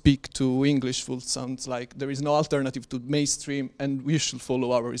from Newspeak to English will sound like there is no alternative to mainstream and we should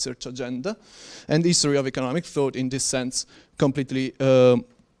follow our research agenda. And the history of economic thought in this sense completely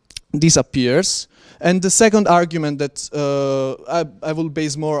disappears. And the second argument that I will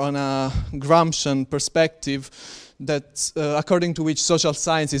base more on a Gramscian perspective, that according to which social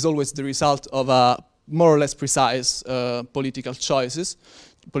science is always the result of a more or less precise political choice,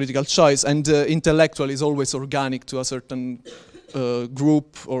 and intellectual is always organic to a certain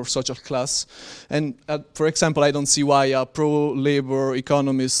group or social class. And for example, I don't see why a pro-labor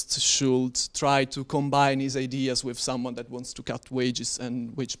economist should try to combine his ideas with someone that wants to cut wages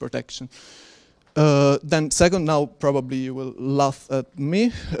and wage protection. Then second, now probably you will laugh at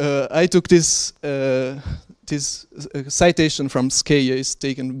me. I took this citation from Skeia, is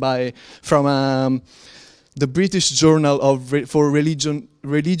taken from the British Journal for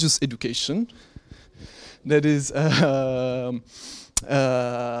Religious Education. That is,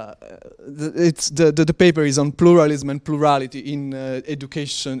 the paper is on pluralism and plurality in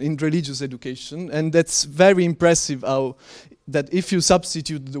education, in religious education, and that's very impressive. How that if you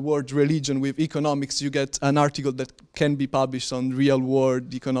substitute the word religion with economics, you get an article that can be published on Real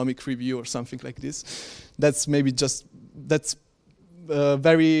World Economic Review or something like this. That's maybe just it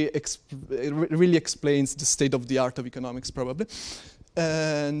really explains the state of the art of economics, probably.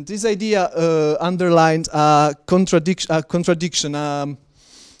 And this idea underlined a contradiction of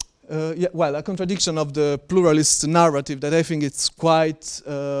the pluralist narrative that I think it's quite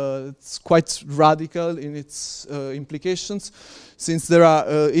radical in its implications, since there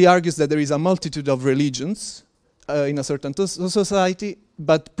are he argues that there is a multitude of religions in a certain society,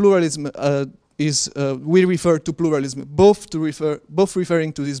 but pluralism we refer to pluralism both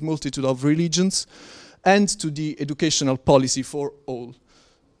referring to this multitude of religions and to the educational policy for all.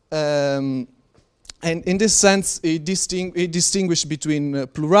 And in this sense, it distinguishes between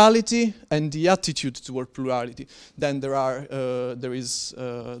plurality and the attitude toward plurality. Then there are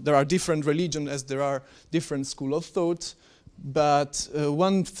different religions as there are different schools of thought. But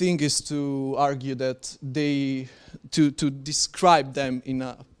one thing is to argue that to describe them in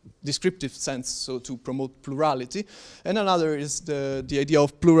a descriptive sense, so to promote plurality, and another is the idea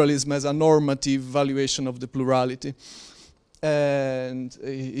of pluralism as a normative valuation of the plurality. And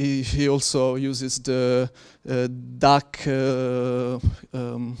he also uses the duck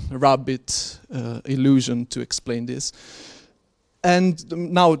rabbit illusion to explain this. And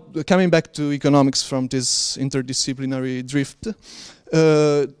now coming back to economics from this interdisciplinary drift,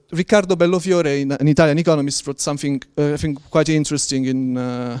 Riccardo Bellofiore, an Italian economist, wrote something I think quite interesting in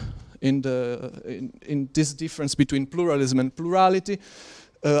this difference between pluralism and plurality,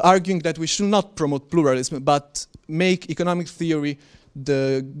 arguing that we should not promote pluralism, but make economic theory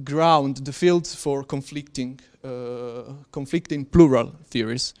the ground, the field for conflicting plural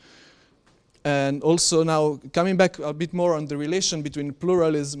theories. And also now coming back a bit more on the relation between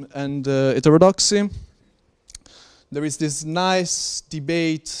pluralism and heterodoxy. There is this nice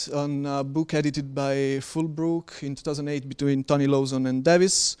debate on a book edited by Fulbrook in 2008 between Tony Lawson and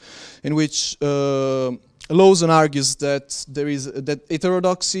Davis, in which Lawson argues that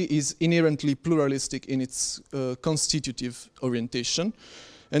heterodoxy is inherently pluralistic in its constitutive orientation,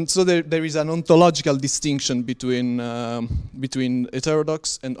 and so there is an ontological distinction between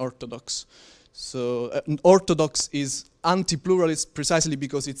heterodox and orthodox. So orthodox is anti-pluralist precisely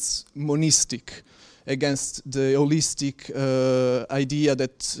because it's monistic, against the holistic idea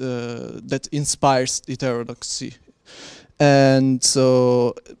that inspires heterodoxy. And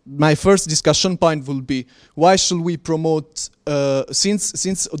so my first discussion point will be, why should we promote, since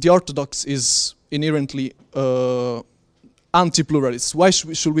the orthodox is inherently anti-pluralist, why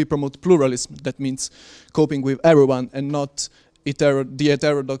should we promote pluralism? That means coping with everyone and not the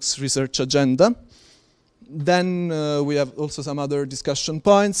heterodox research agenda. Then we have also some other discussion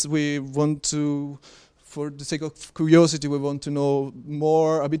points. We want to, for the sake of curiosity, we want to know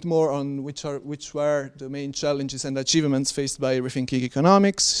a bit more on which were the main challenges and achievements faced by rethinking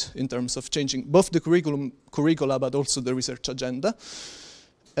economics in terms of changing both the curricula but also the research agenda.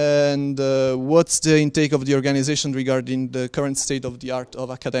 And what's the intake of the organization regarding the current state of the art of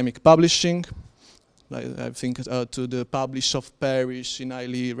academic publishing? I think to the publish of perish in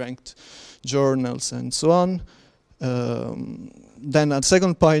highly ranked journals and so on. Then at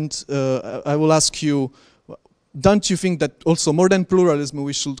second point, I will ask you, don't you think that also more than pluralism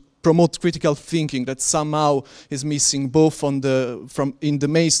we should promote critical thinking that somehow is missing both in the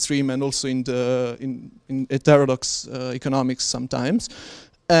mainstream and also in heterodox economics sometimes?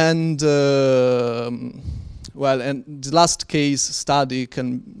 And well, and the last case study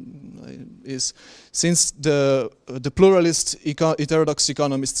is, since the pluralist heterodox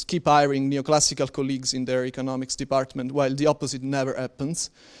economists keep hiring neoclassical colleagues in their economics department while the opposite never happens,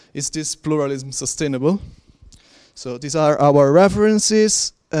 is this pluralism sustainable? So these are our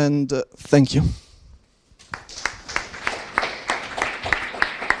references, and thank you.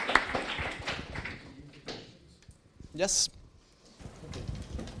 Yes.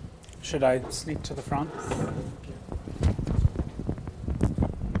 Should I sneak to the front?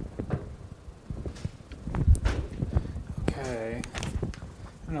 Okay.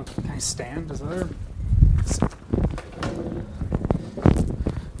 I don't know, can I stand? Is there?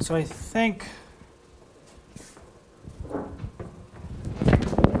 So I think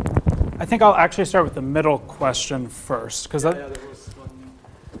I'll actually start with the middle question first, because there was one.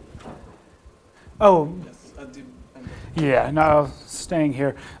 Oh. Yes, at the end. Yeah, no, staying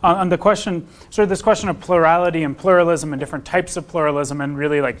here. On the question, sort of this question of plurality and pluralism and different types of pluralism, and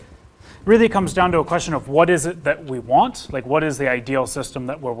really comes down to a question of what is it that we want? Like, what is the ideal system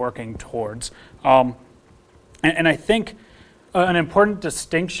that we're working towards? And I think an important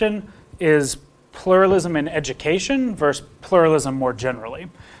distinction is pluralism in education versus pluralism more generally.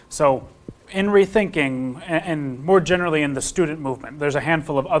 So in rethinking and more generally in the student movement, there's a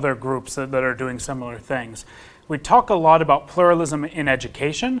handful of other groups that are doing similar things. We talk a lot about pluralism in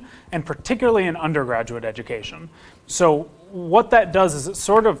education, and particularly in undergraduate education. So what that does is it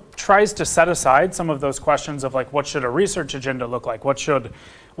sort of tries to set aside some of those questions of like, what should a research agenda look like? What should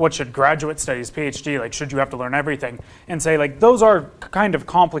graduate studies, PhD, like should you have to learn everything? And say like, those are kind of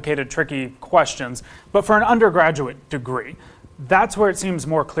complicated, tricky questions, but for an undergraduate degree, that's where it seems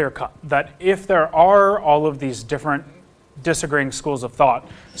more clear-cut, that if there are all of these different disagreeing schools of thought,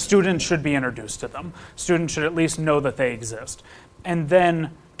 students should be introduced to them. Students should at least know that they exist. And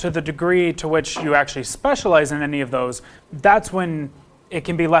then to the degree to which you actually specialize in any of those, that's when it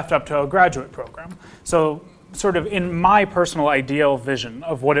can be left up to a graduate program. So sort of in my personal ideal vision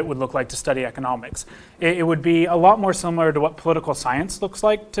of what it would look like to study economics, it would be a lot more similar to what political science looks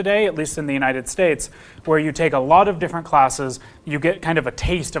like today, at least in the United States, where you take a lot of different classes, you get kind of a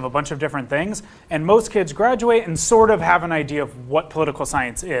taste of a bunch of different things, and most kids graduate and sort of have an idea of what political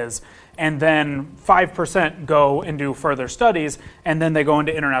science is, and then 5% go and do further studies, and then they go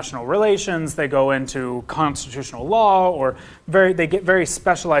into international relations, they go into constitutional law, or they get very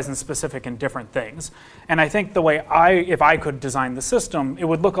specialized and specific in different things. And I think the way if I could design the system, it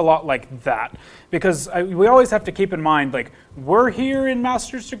would look a lot like that. Because we always have to keep in mind, like, we're here in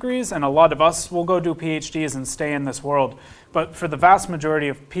master's degrees, and a lot of us will go do PhDs and stay in this world. But for the vast majority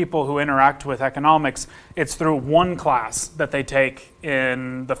of people who interact with economics, it's through one class that they take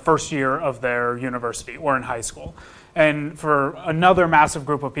in the first year of their university or in high school. And for another massive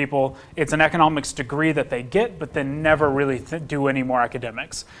group of people, it's an economics degree that they get, but then never really do any more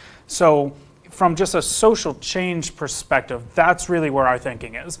academics. So from just a social change perspective, that's really where our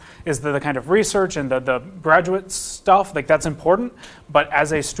thinking is the kind of research and the graduate stuff, like that's important, but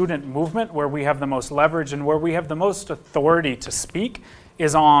as a student movement where we have the most leverage and where we have the most authority to speak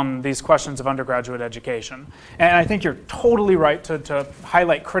is on these questions of undergraduate education. And I think you're totally right to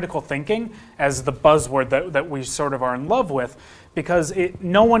highlight critical thinking as the buzzword that we sort of are in love with, because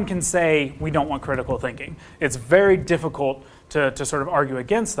no one can say we don't want critical thinking. It's very difficult to sort of argue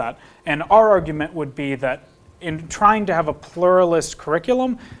against that. And our argument would be that in trying to have a pluralist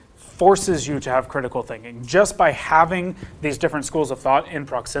curriculum forces you to have critical thinking. Just by having these different schools of thought in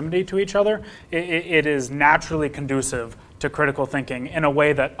proximity to each other, it is naturally conducive to critical thinking in a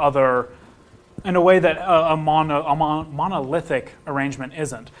way that a monolithic arrangement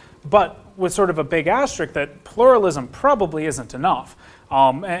isn't. But with sort of a big asterisk that pluralism probably isn't enough.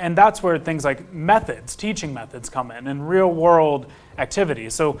 And that's where things like methods, teaching methods come in, and real world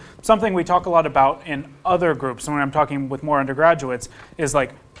activities. So something we talk a lot about in other groups, and when I'm talking with more undergraduates, is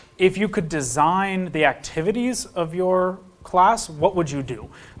like, if you could design the activities of your class, what would you do?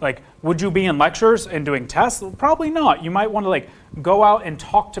 Like, would you be in lectures and doing tests? Probably not. You might want to like go out and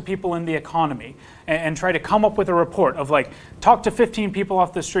talk to people in the economy and try to come up with a report of like, talk to 15 people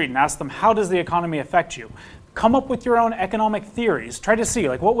off the street and ask them, how does the economy affect you? Come up with your own economic theories. Try to see,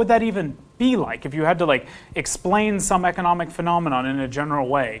 like, what would that even be like if you had to, like, explain some economic phenomenon in a general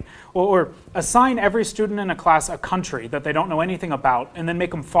way? Or assign every student in a class a country that they don't know anything about, and then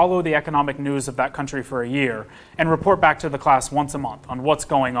make them follow the economic news of that country for a year, and report back to the class once a month on what's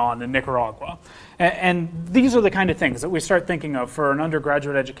going on in Nicaragua. And these are the kind of things that we start thinking of for an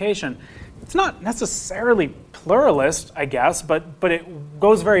undergraduate education. It's not necessarily pluralist, I guess, but it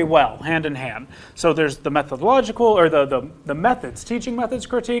goes very well, hand in hand. So there's the methodological, or the methods, teaching methods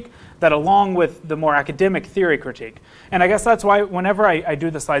critique, that along with the more academic theory critique. And I guess that's why whenever I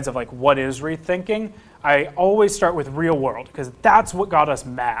do the slides of like, what is rethinking, I always start with real world, because that's what got us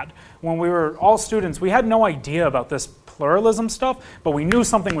mad. When we were all students, we had no idea about this pluralism stuff, but we knew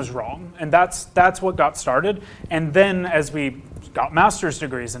something was wrong, and that's what got started. And then as we got master's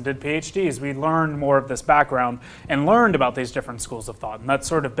degrees and did PhDs, we learned more of this background and learned about these different schools of thought, and that's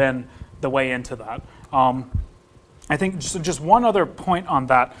sort of been the way into that. I think just one other point on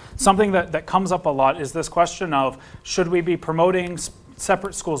that, something that comes up a lot is this question of, should we be promoting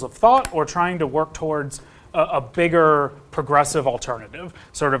separate schools of thought or trying to work towards a bigger progressive alternative,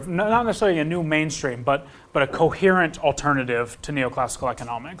 sort of not necessarily a new mainstream, but a coherent alternative to neoclassical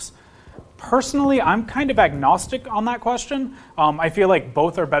economics? Personally, I'm kind of agnostic on that question. I feel like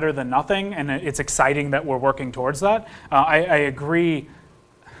both are better than nothing, and it's exciting that we're working towards that. I agree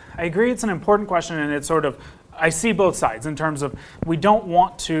it's an important question, and it's sort of, I see both sides in terms of we don't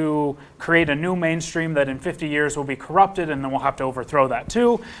want to create a new mainstream that in 50 years will be corrupted and then we'll have to overthrow that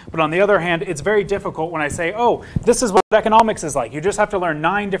too. But on the other hand, it's very difficult when I say, oh, this is what economics is like. You just have to learn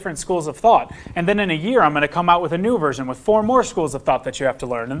 9 different schools of thought. And then in a year, I'm going to come out with a new version with 4 more schools of thought that you have to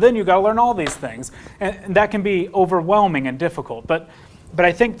learn. And then you got to learn all these things. And that can be overwhelming and difficult. But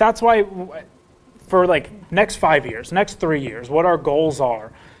I think that's why for like next 5 years, next 3 years, what our goals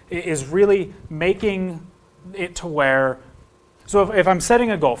are is really making it to where, so if I'm setting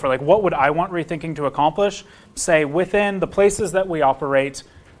a goal for like what would I want rethinking to accomplish, say within the places that we operate,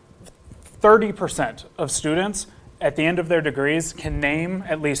 30% of students at the end of their degrees can name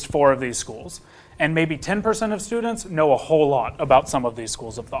at least 4 of these schools. And maybe 10% of students know a whole lot about some of these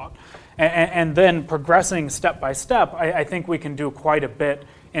schools of thought. And then progressing step by step, I think we can do quite a bit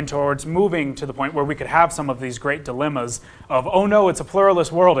in towards moving to the point where we could have some of these great dilemmas of, oh no, it's a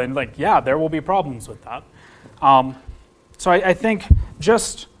pluralist world, and like, yeah, there will be problems with that. So I think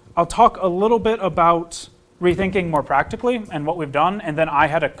I'll talk a little bit about rethinking more practically and what we've done, and then I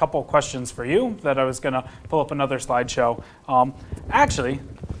had a couple questions for you that I was going to pull up another slideshow. Actually,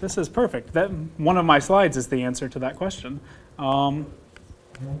 this is perfect. One of my slides is the answer to that question.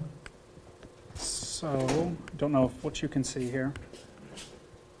 So, don't know what you can see here.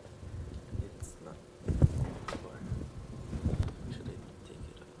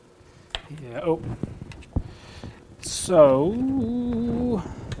 Yeah, oh. So,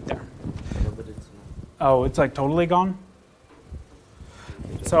 there. Oh, it's like totally gone?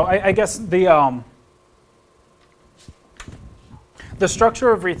 So I guess the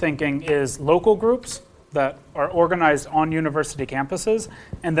structure of rethinking is local groups that are organized on university campuses,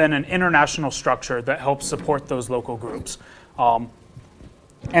 and then an international structure that helps support those local groups.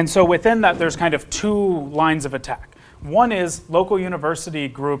 And so within that, there's kind of 2 lines of attack. One is local university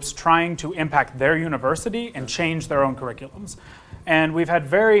groups trying to impact their university and change their own curriculums. And we've had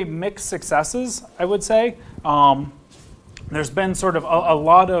very mixed successes, I would say. There's been sort of a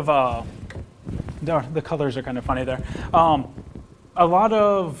lot of, the colors are kind of funny there. A lot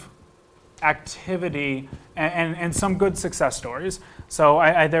of activity and some good success stories. So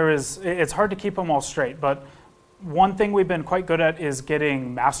it's hard to keep them all straight, but one thing we've been quite good at is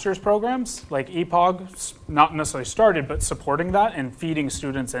getting master's programs, like EPOG, not necessarily started, but supporting that and feeding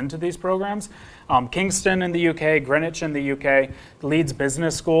students into these programs. Kingston in the UK, Greenwich in the UK, Leeds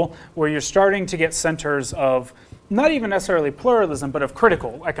Business School, where you're starting to get centers of not even necessarily pluralism, but of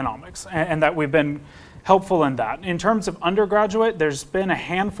critical economics, and that we've been helpful in that. In terms of undergraduate, there's been a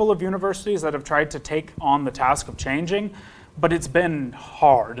handful of universities that have tried to take on the task of changing, but it's been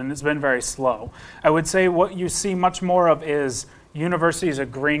hard and it's been very slow. I would say what you see much more of is universities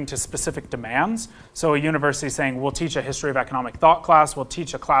agreeing to specific demands. So a university saying, we'll teach a history of economic thought class, we'll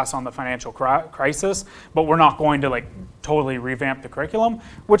teach a class on the financial crisis, but we're not going to like totally revamp the curriculum,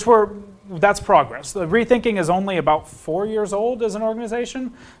 that's progress. The rethinking is only about 4 years old as an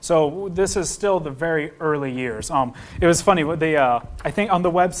organization, so this is still the very early years. It was funny, I think on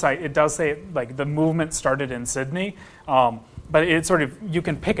the website it does say like the movement started in Sydney, but it's sort of, you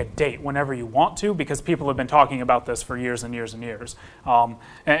can pick a date whenever you want to because people have been talking about this for years and years and years.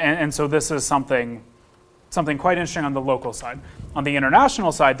 And so this is something quite interesting on the local side. On the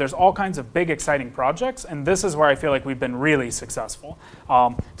international side, there's all kinds of big, exciting projects, and this is where I feel like we've been really successful.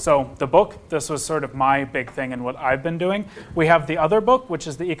 So the book, this was sort of my big thing and what I've been doing. We have the other book, which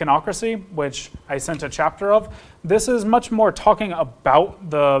is the Econocracy, which I sent a chapter of. This is much more talking about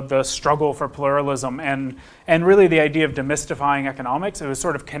the struggle for pluralism and really the idea of demystifying economics. It was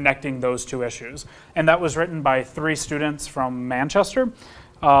sort of connecting those 2 issues. And that was written by 3 students from Manchester.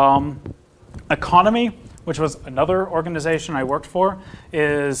 Economy, which was another organization I worked for,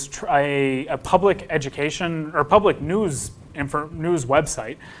 is a public education or public news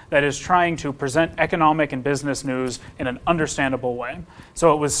website that is trying to present economic and business news in an understandable way.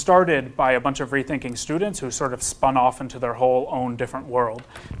 So it was started by a bunch of rethinking students who sort of spun off into their whole own different world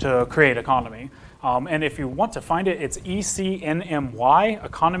to create economy. And if you want to find it, it's ECNMY,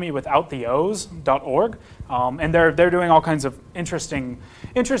 economy without the O's.org. And they're doing all kinds of interesting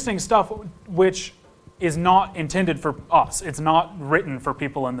stuff, which is not intended for us. It's not written for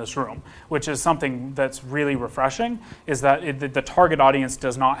people in this room, which is something that's really refreshing, is that the target audience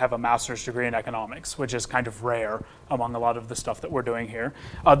does not have a master's degree in economics, which is kind of rare among a lot of the stuff that we're doing here.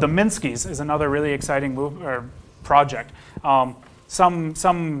 The Minskys is another really exciting project.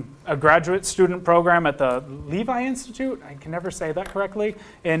 A graduate student program at the Levi Institute, I can never say that correctly,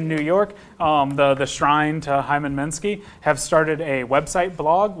 in New York, the Shrine to Hyman Minsky, have started a website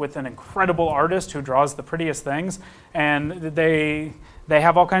blog with an incredible artist who draws the prettiest things, and they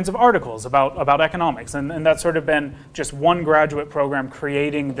have all kinds of articles about economics, and that's sort of been just one graduate program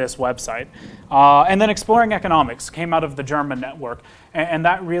creating this website. And then Exploring Economics came out of the German network, and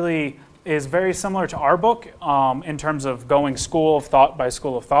that really is very similar to our book in terms of going school of thought by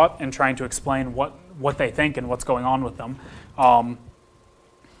school of thought and trying to explain what they think and what's going on with them,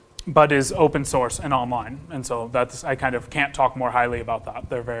 but is open source and online. And so I kind of can't talk more highly about that.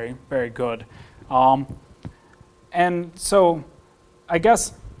 They're very, very good. And so I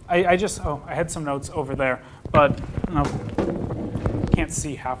guess I had some notes over there, but no, can't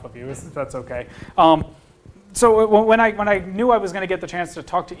see half of you, if that's okay. So when I knew I was going to get the chance to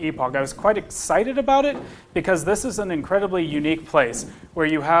talk to EPOG, I was quite excited about it because this is an incredibly unique place where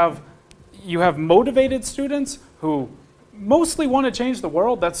you have motivated students who mostly want to change the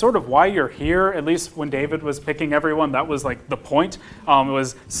world. That's sort of why you're here. At least when David was picking everyone, that was like the point. It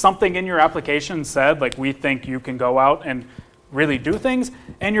was something in your application said, like, we think you can go out and really do things,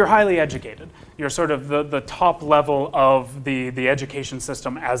 and you're highly educated. You're sort of the top level of the education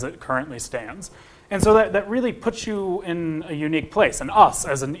system as it currently stands. And so that really puts you in a unique place, and us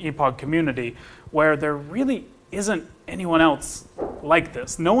as an EPOG community, where there really isn't anyone else like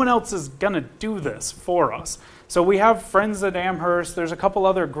this. No one else is going to do this for us. So we have friends at Amherst, there's a couple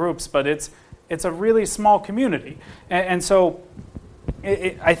other groups, but it's a really small community. And so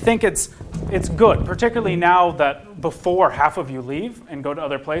I think it's good, particularly now that before half of you leave and go to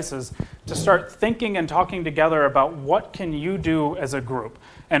other places, to start thinking and talking together about what can you do as a group,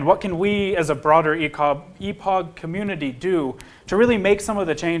 and what can we as a broader EPOG community do to really make some of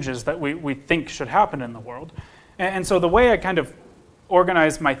the changes that we think should happen in the world. And so the way I kind of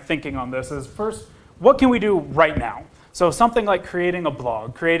organize my thinking on this is, first, what can we do right now? So something like creating a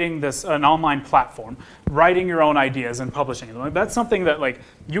blog, creating an online platform, writing your own ideas and publishing them. That's something that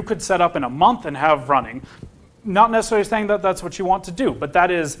you could set up in a month and have running. Not necessarily saying that that's what you want to do, but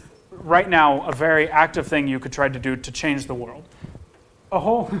that is right now a very active thing you could try to do to change the world.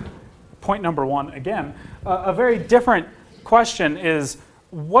 Point number one, again, a very different question is,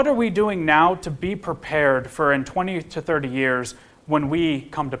 what are we doing now to be prepared for in 20 to 30 years when we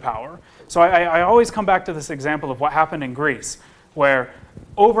come to power? So I always come back to this example of what happened in Greece, where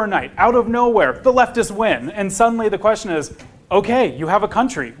overnight, out of nowhere, the leftists win. And suddenly the question is, okay, you have a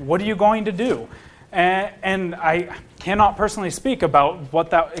country. What are you going to do? And I cannot personally speak about what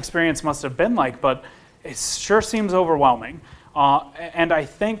that experience must have been like, but it sure seems overwhelming. And I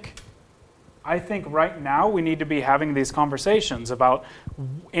think right now we need to be having these conversations about,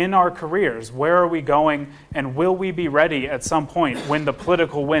 in our careers, where are we going, and will we be ready at some point when the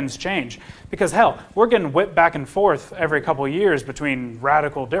political winds change? Because hell, we're getting whipped back and forth every couple of years between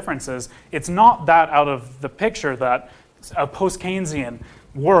radical differences. It's not that out of the picture that a post-Keynesian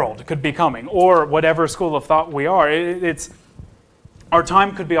world could be coming, or whatever school of thought we are. Our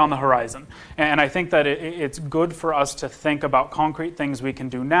time could be on the horizon. And I think that it's good for us to think about concrete things we can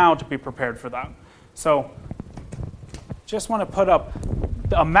do now to be prepared for that. So just want to put up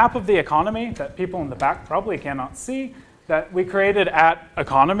a map of the economy that people in the back probably cannot see, that we created at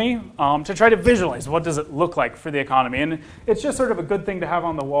Economy to try to visualize what does it look like for the economy. And it's just sort of a good thing to have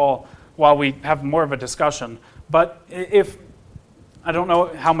on the wall while we have more of a discussion. But I don't know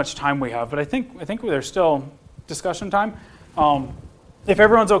how much time we have, but I think there's still discussion time. If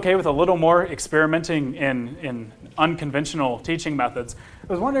everyone's okay with a little more experimenting in unconventional teaching methods,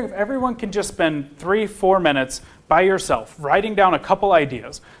 I was wondering if everyone can just spend 3-4 minutes by yourself writing down a couple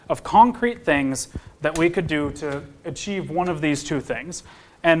ideas of concrete things that we could do to achieve one of these two things.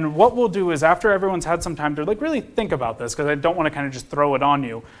 And what we'll do is, after everyone's had some time to really think about this, because I don't want to kind of just throw it on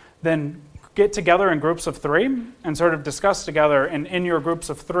you, then get together in groups of 3 and sort of discuss together, and in your groups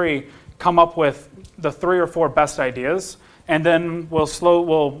of 3 come up with the 3 or 4 best ideas. And then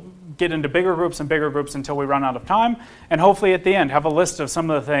we'll get into bigger groups and bigger groups until we run out of time. And hopefully at the end have a list of some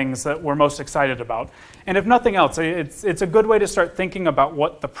of the things that we're most excited about. And if nothing else, it's a good way to start thinking about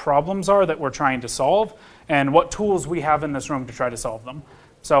what the problems are that we're trying to solve and what tools we have in this room to try to solve them.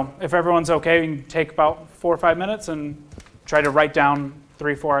 So if everyone's okay, you can take about 4 or 5 minutes and try to write down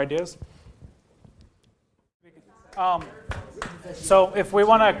 3 or 4 ideas. So if we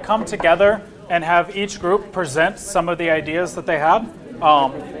want to come together and have each group present some of the ideas that they had,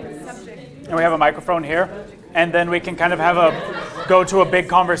 and we have a microphone here, and then we can kind of have go to a big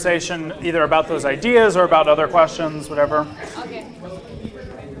conversation either about those ideas or about other questions, whatever. Okay.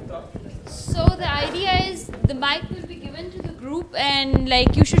 So the idea is the mic will be given to the group, and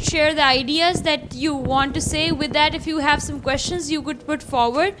like you should share the ideas that you want to say. With that, if you have some questions, you could put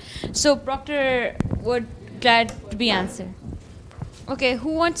forward. So Proctor would glad to be answered. Okay,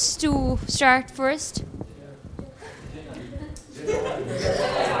 who wants to start first?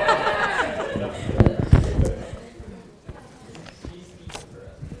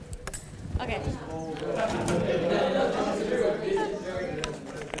 Okay.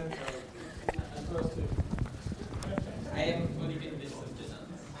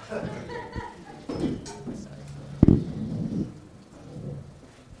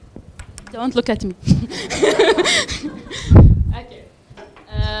 Don't look at me. Okay.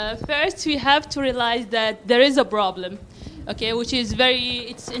 First, we have to realize that there is a problem, okay, which is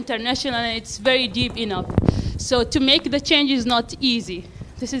it's international and it's very deep enough. So to make the change is not easy.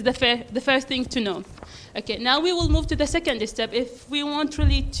 This is the first thing to know. Okay, now we will move to the second step if we want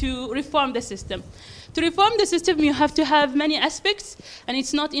really to reform the system. To reform the system, you have to have many aspects, and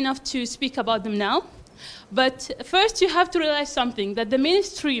it's not enough to speak about them now. But first, you have to realize something, that the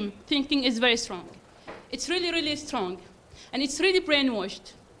mainstream thinking is very strong. It's really, really strong. And it's really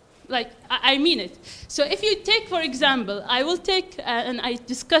brainwashed. Like, I mean it. So if you take, for example, I will take, and I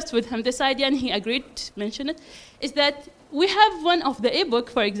discussed with him this idea, and he agreed to mention it, is that we have one of the EPOG,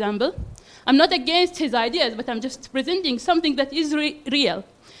 for example. I'm not against his ideas, but I'm just presenting something that is real.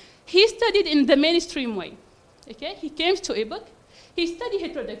 He studied in the mainstream way. Okay? He came to EPOG. He studied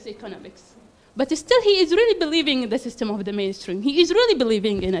heterodox economics. But still, he is really believing in the system of the mainstream. He is really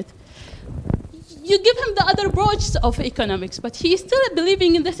believing in it. You give him the other approach of economics, but he is still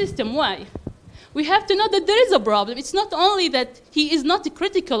believing in the system. Why? We have to know that there is a problem. It's not only that he is not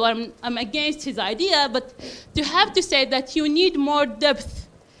critical, I'm against his idea, but to have to say that you need more depth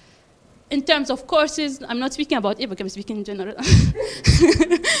in terms of courses. I'm not speaking about EPOG, I'm speaking in general.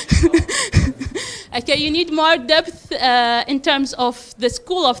 Okay, you need more depth in terms of the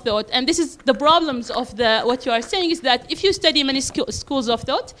school of thought, and this is the problems of what you are saying, is that if you study many schools of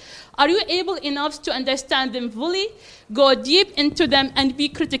thought, are you able enough to understand them fully, go deep into them, and be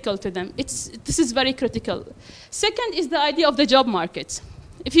critical to them? This is very critical. Second is the idea of the job market.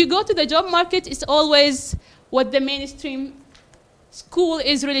 If you go to the job market, it's always what the mainstream school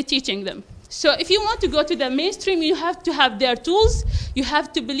is really teaching them. So if you want to go to the mainstream, you have to have their tools, you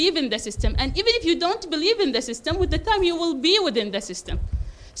have to believe in the system. And even if you don't believe in the system, with the time you will be within the system.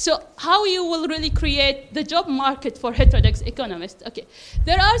 So how you will really create the job market for heterodox economists? Okay,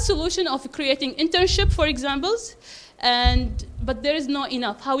 there are solutions of creating internship, for examples, but there is not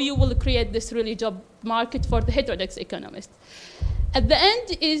enough. How you will create this really job market for the heterodox economists? At the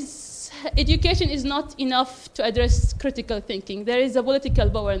end education is not enough to address critical thinking. There is a political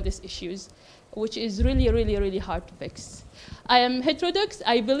power in these issues, which is really, really, really hard to fix. I am heterodox.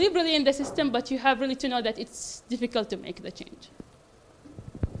 I believe really in the system, but you have really to know that it's difficult to make the change.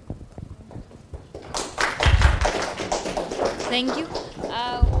 Thank you.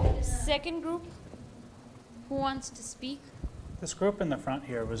 Second group, who wants to speak? This group in the front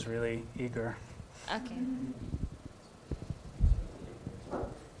here was really eager. Okay.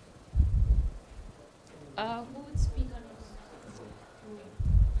 Who would speak on it?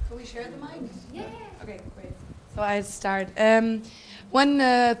 Can we share the mic? Yeah. Okay, great. So I start. One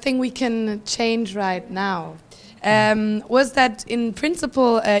thing we can change right now was that in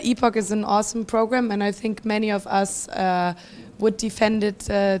principle, EPOG is an awesome program, and I think many of us would defend it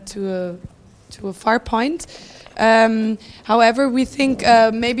to a far point. However, we think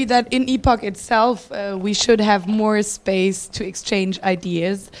maybe that in EPOG itself, we should have more space to exchange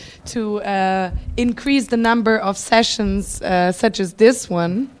ideas, to increase the number of sessions such as this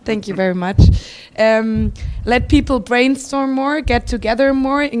one. Thank you very much. Let people brainstorm more, get together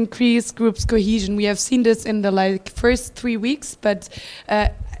more, increase groups cohesion. We have seen this in the first 3 weeks, but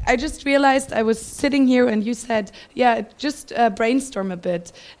I just realized I was sitting here and you said, yeah, just brainstorm a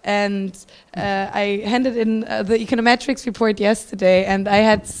bit. And I handed in the econometrics report yesterday, and I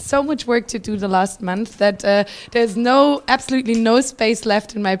had so much work to do the last month that there's absolutely no space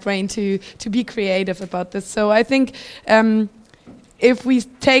left in my brain to be creative about this. So I think if we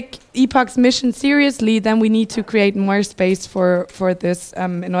take EPOG's mission seriously, then we need to create more space for this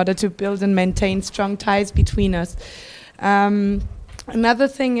in order to build and maintain strong ties between us. Another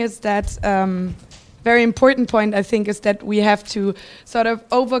thing is that very important point, I think, is that we have to sort of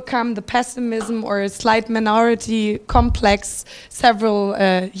overcome the pessimism or a slight minority complex several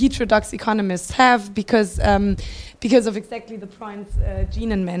heterodox economists have, because of exactly the points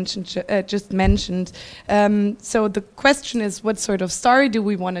Jean just mentioned. So the question is, what sort of story do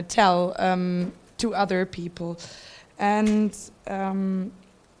we want to tell to other people? And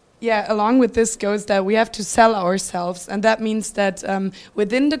yeah, along with this goes that we have to sell ourselves, and that means that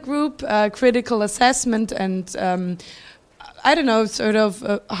within the group, critical assessment and I don't know, sort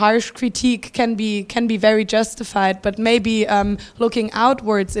of harsh critique can be very justified, but maybe looking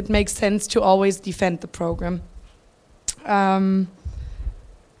outwards, it makes sense to always defend the program. Yeah,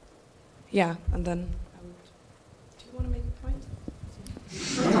 and then do you want to make a point?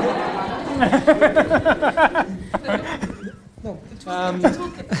 No.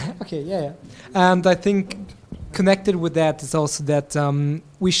 Okay, yeah. And I think connected with that is also that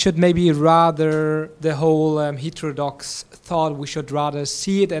we should maybe rather the whole heterodox thought, we should rather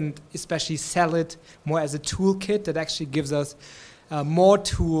see it and especially sell it more as a toolkit that actually gives us more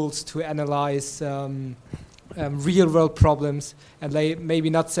tools to analyze real world problems, and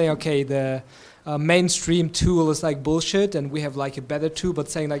maybe not say, okay, the mainstream tool is like bullshit and we have like a better tool, but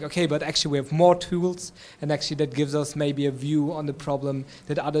saying like, okay, but actually we have more tools, and actually that gives us maybe a view on the problem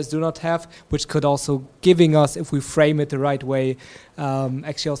that others do not have, which could also giving us, if we frame it the right way,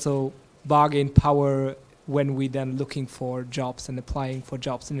 actually also bargain power when we then looking for jobs and applying for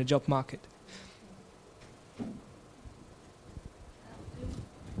jobs in the job market.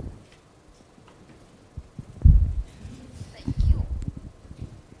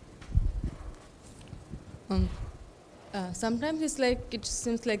 Sometimes it's like, it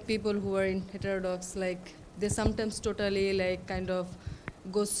seems like people who are in heterodox, like they sometimes totally like kind of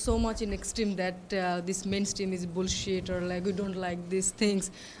go so much in extreme that this mainstream is bullshit, or like we don't like these things.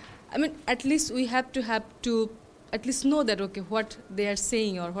 I mean, at least we have to at least know that, okay, what they are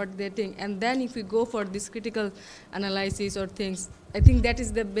saying or what they think, and then if we go for this critical analysis or things, I think that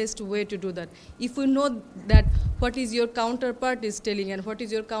is the best way to do that. If we know that what is your counterpart is telling and what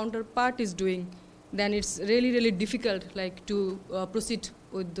is your counterpart is doing, then it's really, really difficult like to proceed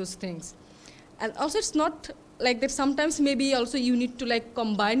with those things. And also it's not like that, sometimes maybe also you need to like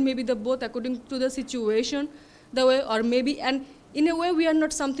combine maybe the both according to the situation, the way, or maybe, and in a way we are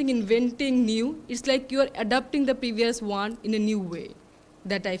not something inventing new, it's like you are adapting the previous one in a new way.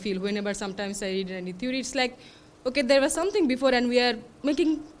 That I feel whenever sometimes I read any theory, it's like, okay, there was something before and we are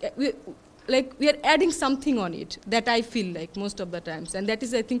making, we are adding something on it, that I feel like most of the times. And that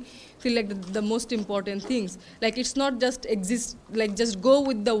is, I think, feel like the most important things. Like it's not just exist, like just go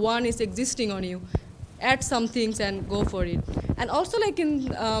with the one is existing on you. Add some things and go for it. And also like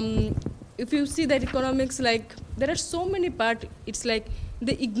in, if you see that economics, like there are so many parts, it's like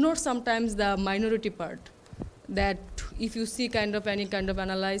they ignore sometimes the minority part. That if you see kind of any kind of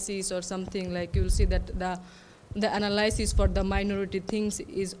analysis or something, like you'll see that the analysis for the minority things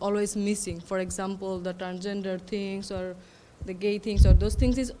is always missing. For example, the transgender things or the gay things or those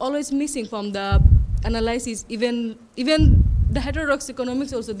things is always missing from the analysis. Even the heterodox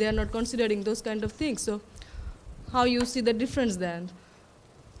economics also, they are not considering those kind of things. So how you see the difference then?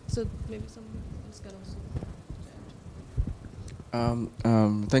 So maybe someone else can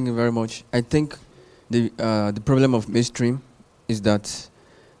also. Thank you very much. I think the problem of mainstream is that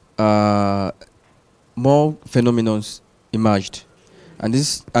more phenomena emerged, and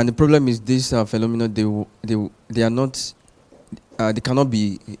the problem is this phenomena they are not they cannot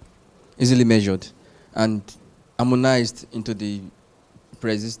be easily measured and harmonized into the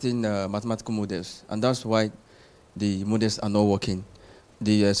pre-existing mathematical models, and that's why the models are not working.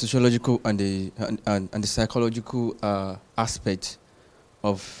 The sociological and the psychological aspect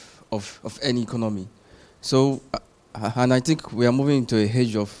of any economy. So, and I think we are moving into a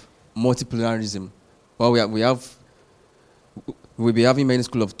age of multipluralism. Well, we'll be having many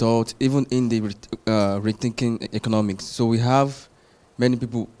schools of thought, even in the rethinking economics. So we have many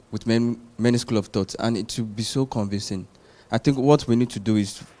people with many schools of thought, and it will be so convincing. I think what we need to do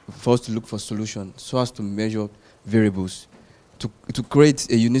is first to look for solutions so as to measure variables, to create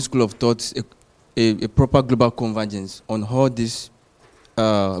a unique school of thought, a proper global convergence on how this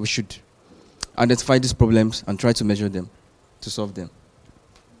we should identify these problems and try to measure them, to solve them.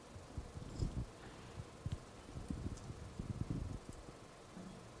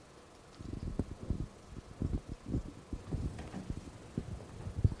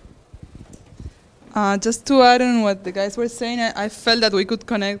 Just to add on what the guys were saying, I felt that we could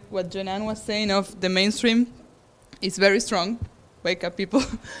connect what Jonan was saying of the mainstream is very strong. Wake up, people.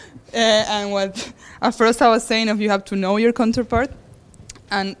 And what at first I was saying of you have to know your counterpart.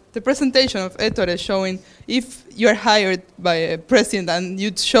 And the presentation of Ettore showing if you're hired by a president and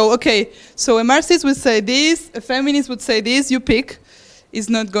you'd show, okay, so a Marxist would say this, a feminist would say this, you pick, is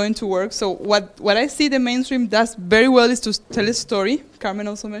not going to work. So what I see the mainstream does very well is to tell a story. Carmen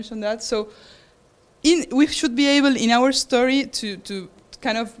also mentioned that. So we should be able in our story to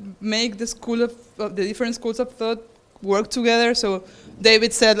kind of make the the different schools of thought work together. So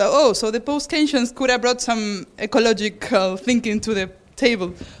David said, oh, so the post-Keynesians could have brought some ecological thinking to the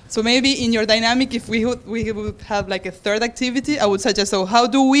table. So maybe in your dynamic, if we would have like a third activity, I would suggest, so how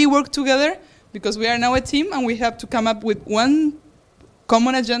do we work together? Because we are now a team and we have to come up with one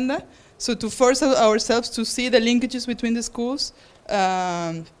common agenda. So to force ourselves to see the linkages between the schools,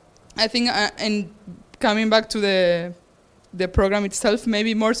 I think, and coming back to the program itself,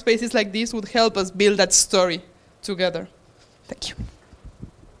 maybe more spaces like this would help us build that story together. Thank you.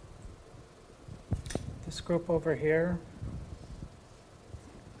 This group over here.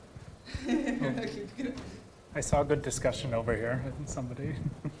 I saw a good discussion over here. Somebody.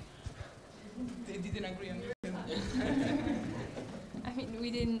 They didn't agree on it. I mean,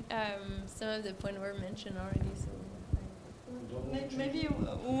 we didn't. Some of the points were mentioned already. So maybe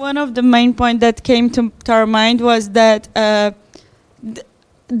one of the main points that came to our mind was that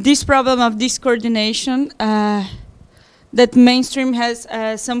this problem of discoordination. That mainstream has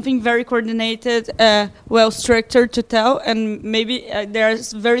something very coordinated, well structured to tell, and maybe there are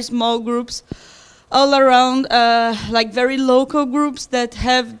very small groups all around, like very local groups that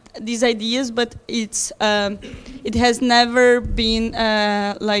have these ideas, but it has never been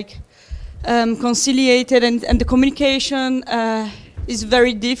conciliated, and the communication is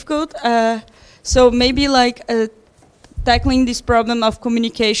very difficult. So maybe tackling this problem of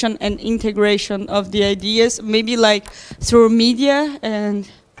communication and integration of the ideas, maybe through media and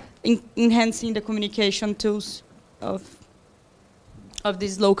enhancing the communication tools of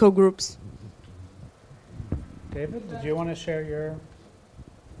these local groups. David, did you want to share your?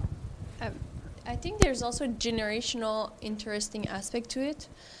 I think there's also a generational interesting aspect to it.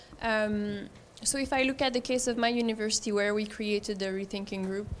 So if I look at the case of my university where we created the Rethinking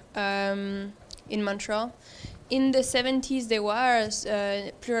group in Montreal, in the 70s, there was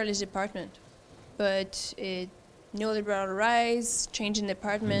a pluralist department, but neoliberal rise, change in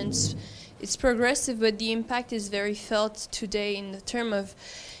departments. It's progressive, but the impact is very felt today in the term of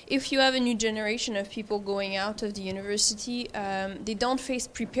if you have a new generation of people going out of the university, they don't face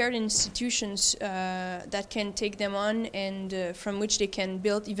prepared institutions that can take them on and from which they can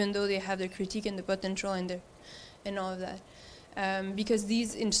build, even though they have the critique and the potential and all of that. Because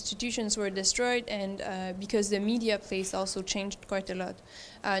these institutions were destroyed and because the media place also changed quite a lot,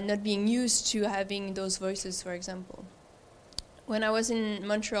 not being used to having those voices, for example. When I was in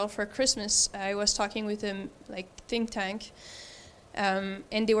Montreal for Christmas, I was talking with a think tank,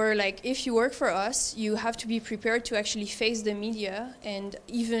 and they were like, if you work for us, you have to be prepared to actually face the media, and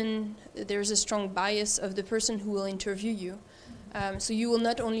even there's a strong bias of the person who will interview you. So you will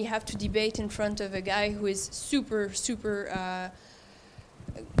not only have to debate in front of a guy who is super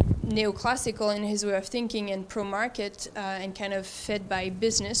neoclassical in his way of thinking and pro-market and kind of fed by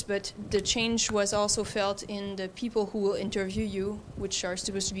business, but the change was also felt in the people who will interview you, which are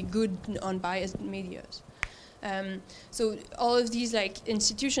supposed to be good, unbiased medias. So all of these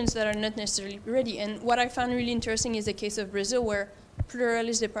institutions that are not necessarily ready. And what I found really interesting is the case of Brazil, where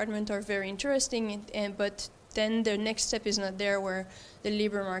pluralist departments are very interesting, but then the next step is not there, where the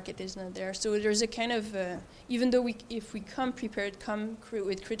labor market is not there. So there's a kind of, even though if we come prepared,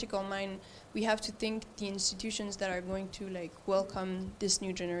 with critical mind, we have to think the institutions that are going to welcome this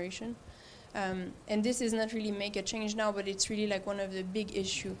new generation. And this is not really make a change now, but it's really one of the big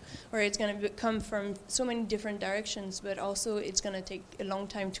issue, where it's going to come from so many different directions, but also it's going to take a long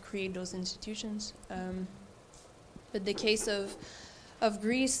time to create those institutions. But the case of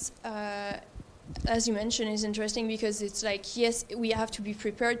Greece, as you mentioned, is interesting because it's yes, we have to be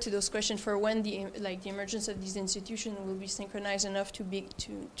prepared to those questions for when the emergence of these institutions will be synchronized enough to be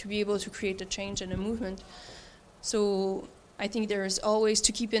able to create a change and a movement. So I think there is always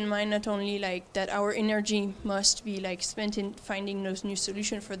to keep in mind not only that our energy must be spent in finding those new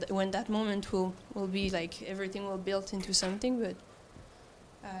solutions for when that moment will be everything will build into something, but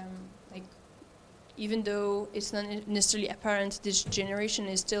even though it's not necessarily apparent, this generation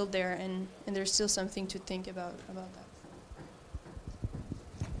is still there, and there's still something to think about that.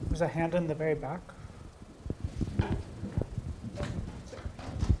 There's a hand in the very back.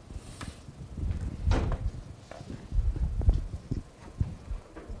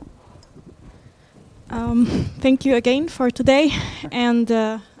 Thank you again for today, and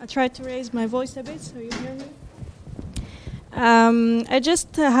I tried to raise my voice a bit so you hear me. I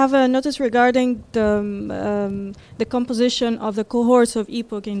just have a notice regarding the composition of the cohorts of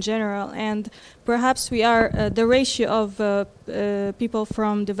EPOG in general, and perhaps we are the ratio of people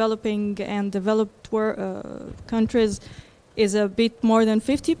from developing and developed countries is a bit more than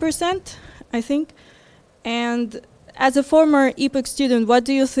 50%, I think. And as a former EPOG student, what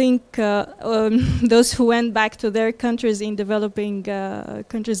do you think those who went back to their countries in developing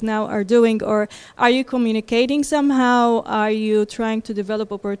countries now are doing? Or are you communicating somehow? Are you trying to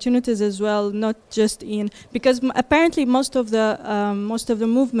develop opportunities as well, not just in, because apparently most of the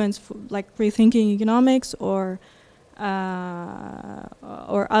movements like rethinking economics or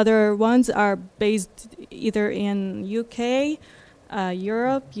other ones are based either in UK,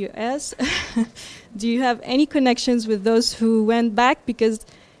 Europe, US. Do you have any connections with those who went back? Because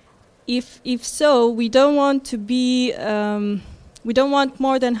if so, we don't want to be, we don't want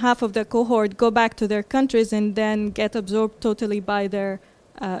more than half of the cohort go back to their countries and then get absorbed totally by their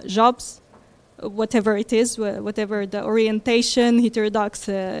jobs, whatever it is, whatever the orientation, heterodox,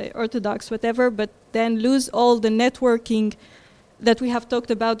 orthodox, whatever, but then lose all the networking that we have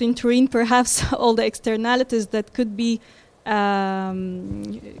talked about in Turin, perhaps all the externalities that could be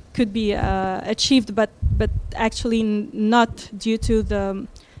achieved, but actually not due to the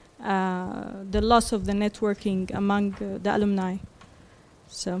loss of the networking among the alumni.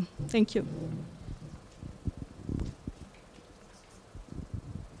 So, thank you.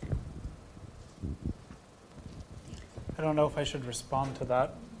 I don't know if I should respond to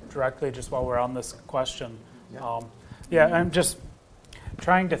that directly just while we're on this question. Yeah, I'm just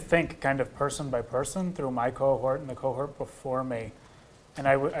trying to think kind of person by person through my cohort and the cohort before me. And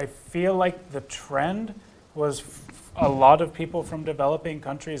I feel like the trend was a lot of people from developing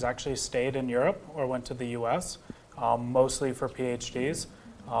countries actually stayed in Europe or went to the US, mostly for PhDs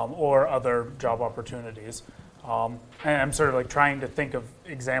or other job opportunities. And I'm sort of like trying to think of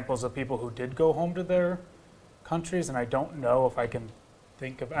examples of people who did go home to their countries, and I don't know if I can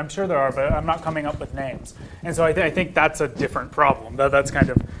think of, I'm sure there are, but I'm not coming up with names. And so I think that's a different problem. That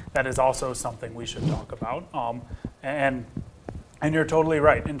is also something we should talk about. And you're totally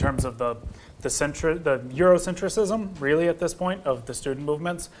right in terms of the Eurocentrism, really at this point, of the student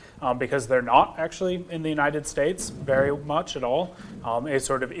movements, because they're not actually in the United States very much at all. It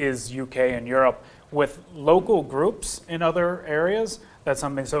sort of is UK and Europe with local groups in other areas. That's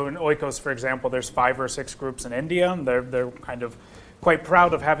something, so in OIKOS, for example, there's 5 or 6 groups in India, and they're kind of quite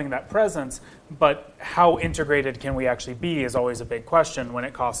proud of having that presence, but how integrated can we actually be is always a big question when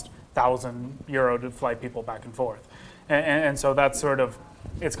it costs €1,000 to fly people back and forth. And so that's sort of,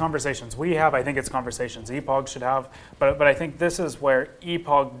 it's conversations we have, I think it's conversations EPOG should have, but I think this is where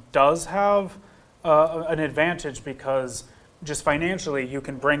EPOG does have an advantage, because just financially you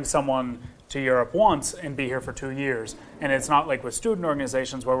can bring someone to Europe once and be here for 2 years. And it's not like with student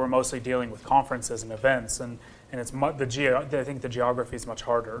organizations where we're mostly dealing with conferences and events, and it's I think the geography is much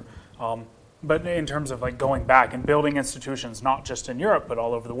harder. But in terms of like going back and building institutions, not just in Europe, but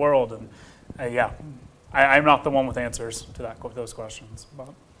all over the world, and yeah, I'm not the one with answers to those questions, but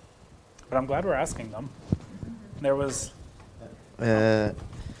I'm glad we're asking them. There was. I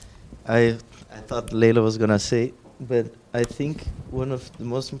thought Leila was gonna say, but I think one of the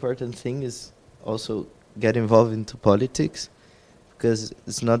most important thing is also get involved into politics, because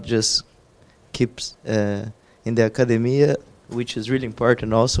it's not just keeps in the academia, which is really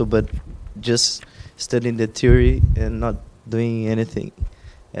important also, but just studying the theory and not doing anything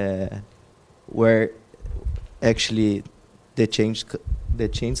where actually the change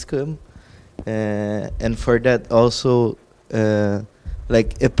come, and for that also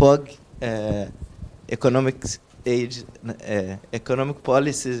like EPOG, economic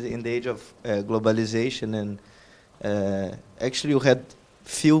policies in the age of globalization, and actually we had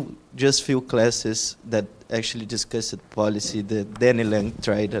few classes that actually discussed policy. That Danny Lang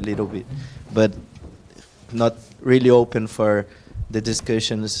tried a little bit, but not really open for the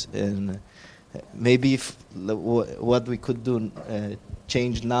discussions. And maybe if what we could do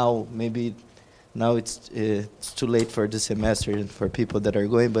change now. Maybe now it's too late for the semester and for people that are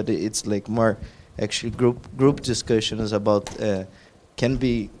going, but it's like more actually group discussions about can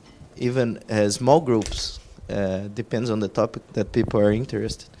be even small groups. Depends on the topic that people are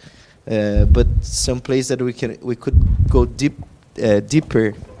interested, but some place that we could go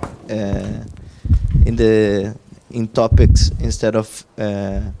deeper in topics instead of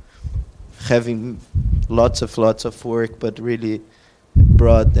having lots of work, but really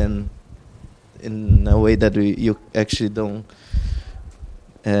broad and in a way that you actually don't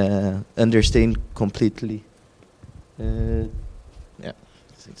understand completely. Yeah.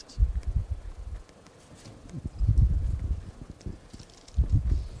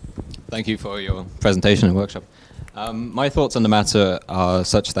 Thank you for your presentation and workshop. My thoughts on the matter are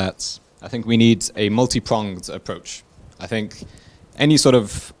such that I think we need a multi-pronged approach. I think any sort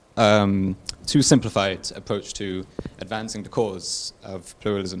of too simplified approach to advancing the cause of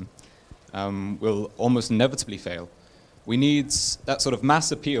pluralism will almost inevitably fail. We need that sort of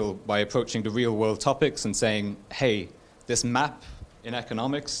mass appeal by approaching the real world topics and saying, hey, this map in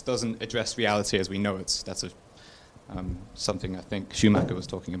economics doesn't address reality as we know it. That's something I think Schumacher was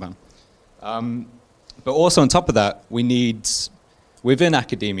talking about. But also on top of that, we need, within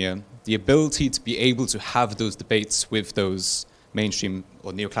academia, the ability to be able to have those debates with those mainstream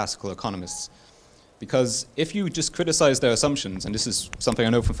or neoclassical economists. Because if you just criticize their assumptions, and this is something I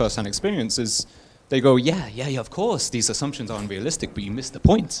know from first-hand experience, is they go, yeah, of course, these assumptions are unrealistic, but you missed the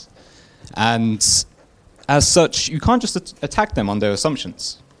point. And as such, you can't just attack them on their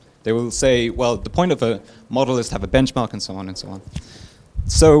assumptions. They will say, well, the point of a model is to have a benchmark and so on and so on.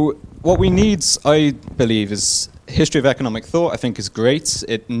 So what we need, I believe, is history of economic thought. I think is great.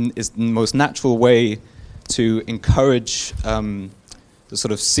 It is the most natural way to encourage the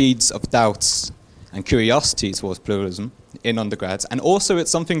sort of seeds of doubts and curiosity towards pluralism in undergrads. And also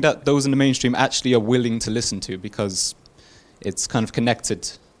it's something that those in the mainstream actually are willing to listen to because it's kind of connected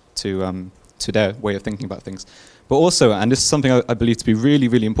to their way of thinking about things. But also, and this is something I believe to be really,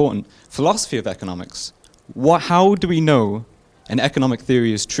 really important, philosophy of economics. How do we know an economic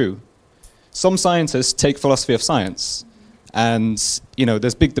theory is true? Some scientists take philosophy of science, and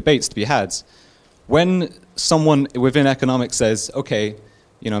there's big debates to be had. When someone within economics says, okay,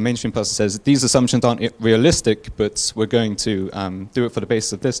 a mainstream person says, these assumptions aren't realistic, but we're going to do it for the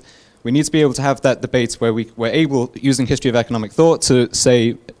basis of this, we need to be able to have that debate where we're able, using history of economic thought, to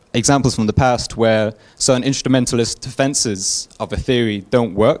say examples from the past where certain instrumentalist defenses of a theory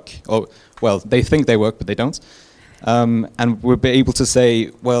don't work, or, well, they think they work, but they don't. And we'll be able to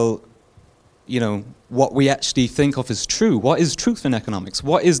say, well, what we actually think of as true. What is truth in economics?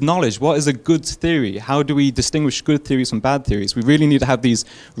 What is knowledge? What is a good theory? How do we distinguish good theories from bad theories? We really need to have these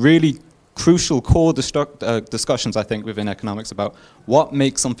really crucial core discussions, I think, within economics about what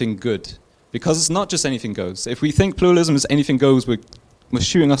makes something good. Because it's not just anything goes. If we think pluralism is anything goes, we're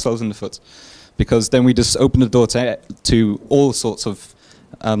shooting ourselves in the foot. Because then we just open the door to all sorts of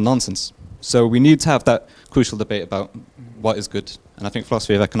nonsense. So we need to have that crucial debate about what is good. And I think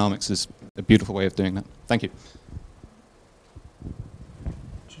philosophy of economics is a beautiful way of doing that. Thank you.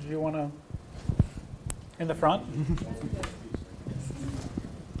 Do you want to, in the front?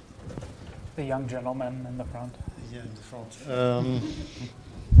 The young gentleman in the front. Yeah, in the front.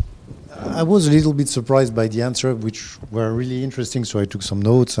 I was a little bit surprised by the answer, which were really interesting, so I took some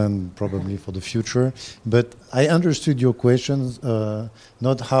notes and probably for the future. But I understood your questions,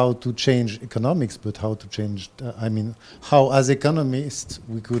 not how to change economics, but how to change, how as economists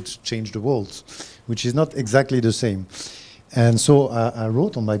we could change the world, which is not exactly the same. And so I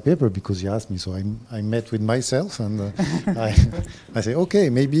wrote on my paper because he asked me, so I met with myself and I say, okay,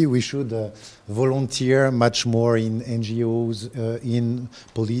 maybe we should volunteer much more in NGOs, in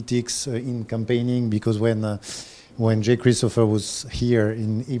politics, in campaigning, because when J. Christopher was here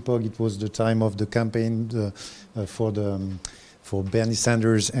in EPOG, it was the time of the campaign for Bernie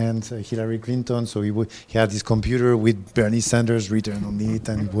Sanders and Hillary Clinton. So he had his computer with Bernie Sanders written on it,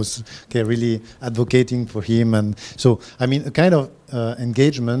 and was really advocating for him. And so, a kind of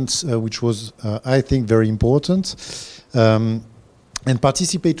engagement which was, I think, very important. And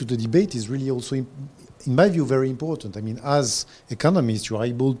participate to the debate is really also, in my view, very important. As economists, you are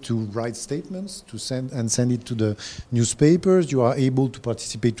able to write statements to send it to the newspapers. You are able to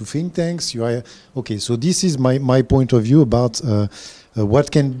participate to think tanks. Okay. So this is my point of view about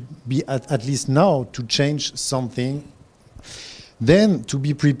what can be at least now to change something. Then to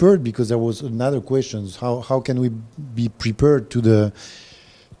be prepared, because there was another question: how can we be prepared to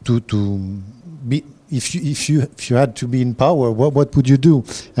be? If you had to be in power, what would you do?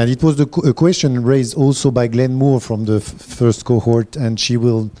 And it was a question raised also by Glenn Moore from the first cohort, and she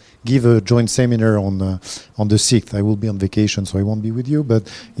will give a joint seminar on the 6th. I will be on vacation, so I won't be with you, but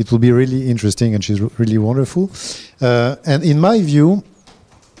it will be really interesting, and she's really wonderful. And in my view,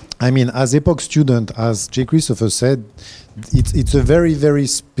 as EPOG student, as J. Christopher said, it's a very, very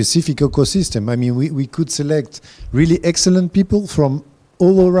specific ecosystem. We could select really excellent people from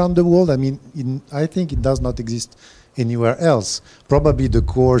all around the world. I think it does not exist anywhere else. Probably the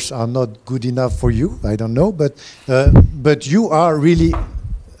courses are not good enough for you. I don't know, but you are really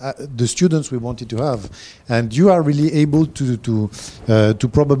the students we wanted to have, and you are really able to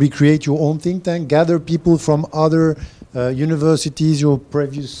probably create your own think tank, gather people from other universities, your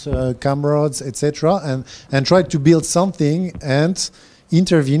previous comrades, etc., and try to build something. And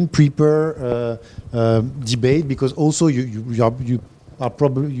intervene, prepare debate, because also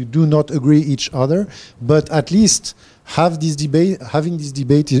you do not agree each other, but at least having this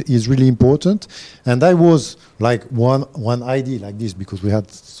debate is really important. And I was like one idea like this, because we had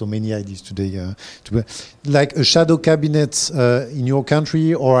so many ideas today, like a shadow cabinet in your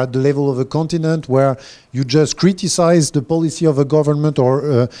country or at the level of a continent, where you just criticize the policy of a government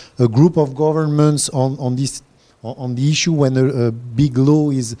or a group of governments on the issue. When a big law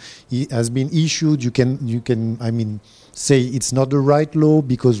has been issued, you can I mean, say it's not the right law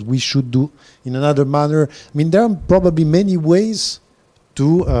because we should do in another manner. I mean, there are probably many ways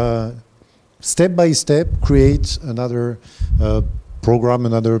to step by step create another program,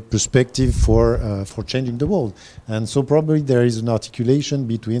 another perspective for changing the world. And so probably there is an articulation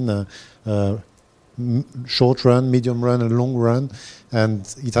between short run, medium run, and long run,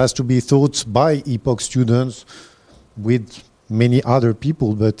 and it has to be thought by EPOG students with many other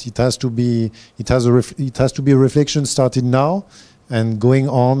people, but it has to be a reflection started now and going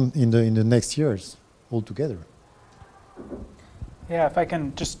on in the next years altogether. Yeah, if I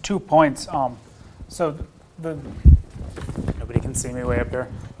can, just 2 points. So nobody can see me way up here.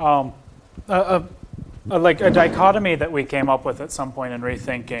 Like a dichotomy that we came up with at some point in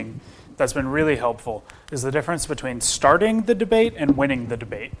rethinking that's been really helpful is the difference between starting the debate and winning the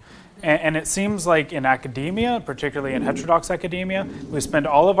debate. And it seems like in academia, particularly in heterodox academia, we spend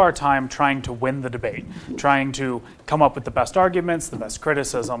all of our time trying to win the debate, trying to come up with the best arguments, the best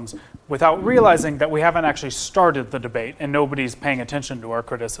criticisms, without realizing that we haven't actually started the debate and nobody's paying attention to our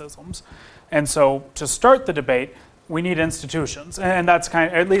criticisms. And so to start the debate, we need institutions. And that's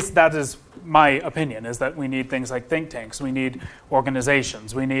at least that is my opinion, is that we need things like think tanks, we need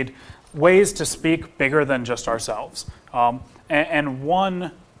organizations, we need ways to speak bigger than just ourselves. And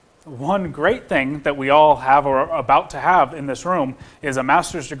one great thing that we all have or are about to have in this room is a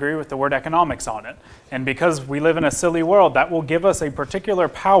master's degree with the word economics on it. And because we live in a silly world, that will give us a particular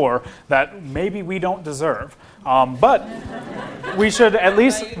power that maybe we don't deserve. But we should at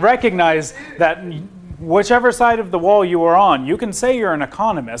least recognize that whichever side of the wall you are on, you can say you're an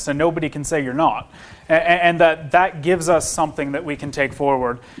economist and nobody can say you're not. And that gives us something that we can take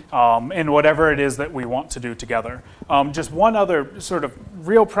forward in whatever it is that we want to do together. Just one other sort of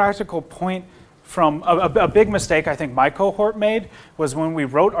real practical point from a big mistake I think my cohort made was when we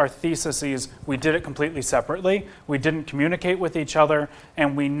wrote our theses, we did it completely separately. We didn't communicate with each other,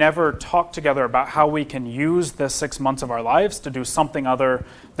 and we never talked together about how we can use the 6 months of our lives to do something other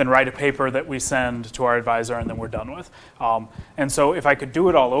than write a paper that we send to our advisor and then we're done with. And so if I could do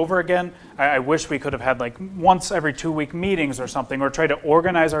it all over again, I wish we could have had like once every 2-week meetings or something, or try to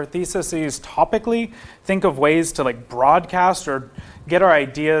organize our theses topically, think of ways to like broadcast or get our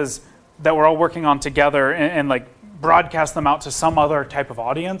ideas that we're all working on together and like broadcast them out to some other type of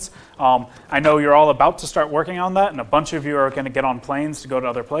audience. I know you're all about to start working on that, and a bunch of you are going to get on planes to go to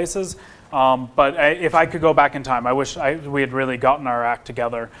other places. But if I could go back in time, I wish we had really gotten our act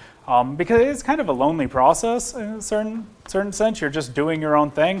together. Because it's kind of a lonely process in a certain sense. You're just doing your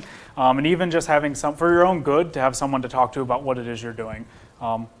own thing. And even just having for your own good, to have someone to talk to about what it is you're doing.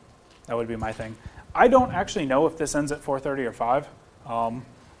 That would be my thing. I don't actually know if this ends at 4:30 or 5.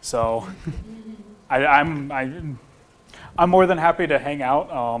 So I'm more than happy to hang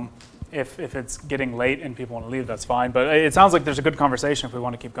out. If it's getting late and people want to leave, that's fine. But it sounds like there's a good conversation if we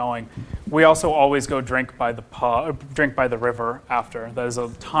want to keep going. We also always go drink by the river after. That is a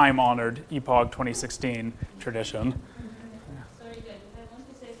time-honored EPOG 2016 tradition. Sorry, guys, I want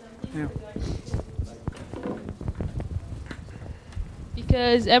to say something. Yeah.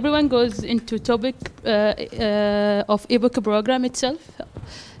 Because everyone goes into topic of ebook program itself.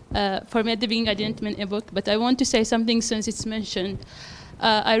 For me at the beginning, I didn't mean ebook, but I want to say something since it's mentioned.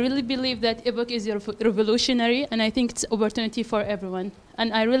 I really believe that ebook is revolutionary, and I think it's opportunity for everyone.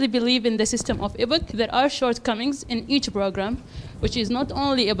 And I really believe in the system of ebook. There are shortcomings in each program, which is not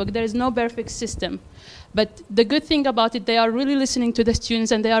only ebook. There is no perfect system. But the good thing about it, they are really listening to the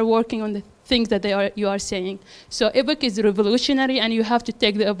students, and they are working on the things that you are saying. So ebook is revolutionary, and you have to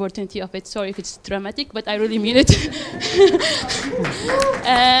take the opportunity of it. Sorry if it's dramatic, but I really mean it.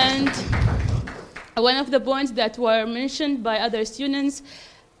 And one of the points that were mentioned by other students,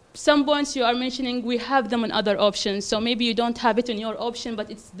 some points you are mentioning, we have them on other options. So maybe you don't have it in your option, but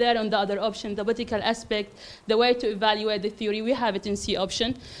it's there on the other option. The political aspect, the way to evaluate the theory, we have it in C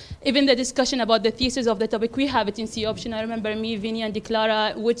option. Even the discussion about the thesis of the topic, we have it in C option. I remember me, Vinny, and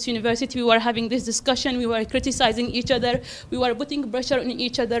Clara, Woods University, we were having this discussion. We were criticizing each other. We were putting pressure on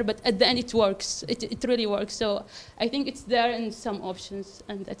each other, but at the end it works. It really works. So I think it's there in some options,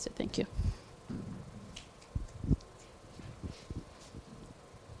 and that's it. Thank you.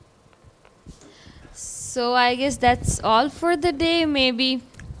 So I guess that's all for the day, maybe.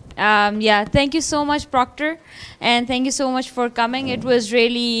 Yeah, thank you so much, Proctor, and thank you so much for coming. It was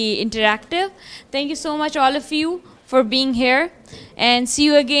really interactive. Thank you so much, all of you, for being here, and see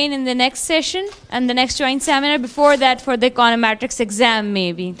you again in the next session and the next joint seminar. Before that, for the econometrics exam,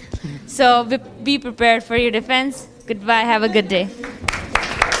 maybe. So be prepared for your defense. Goodbye. Have a good day.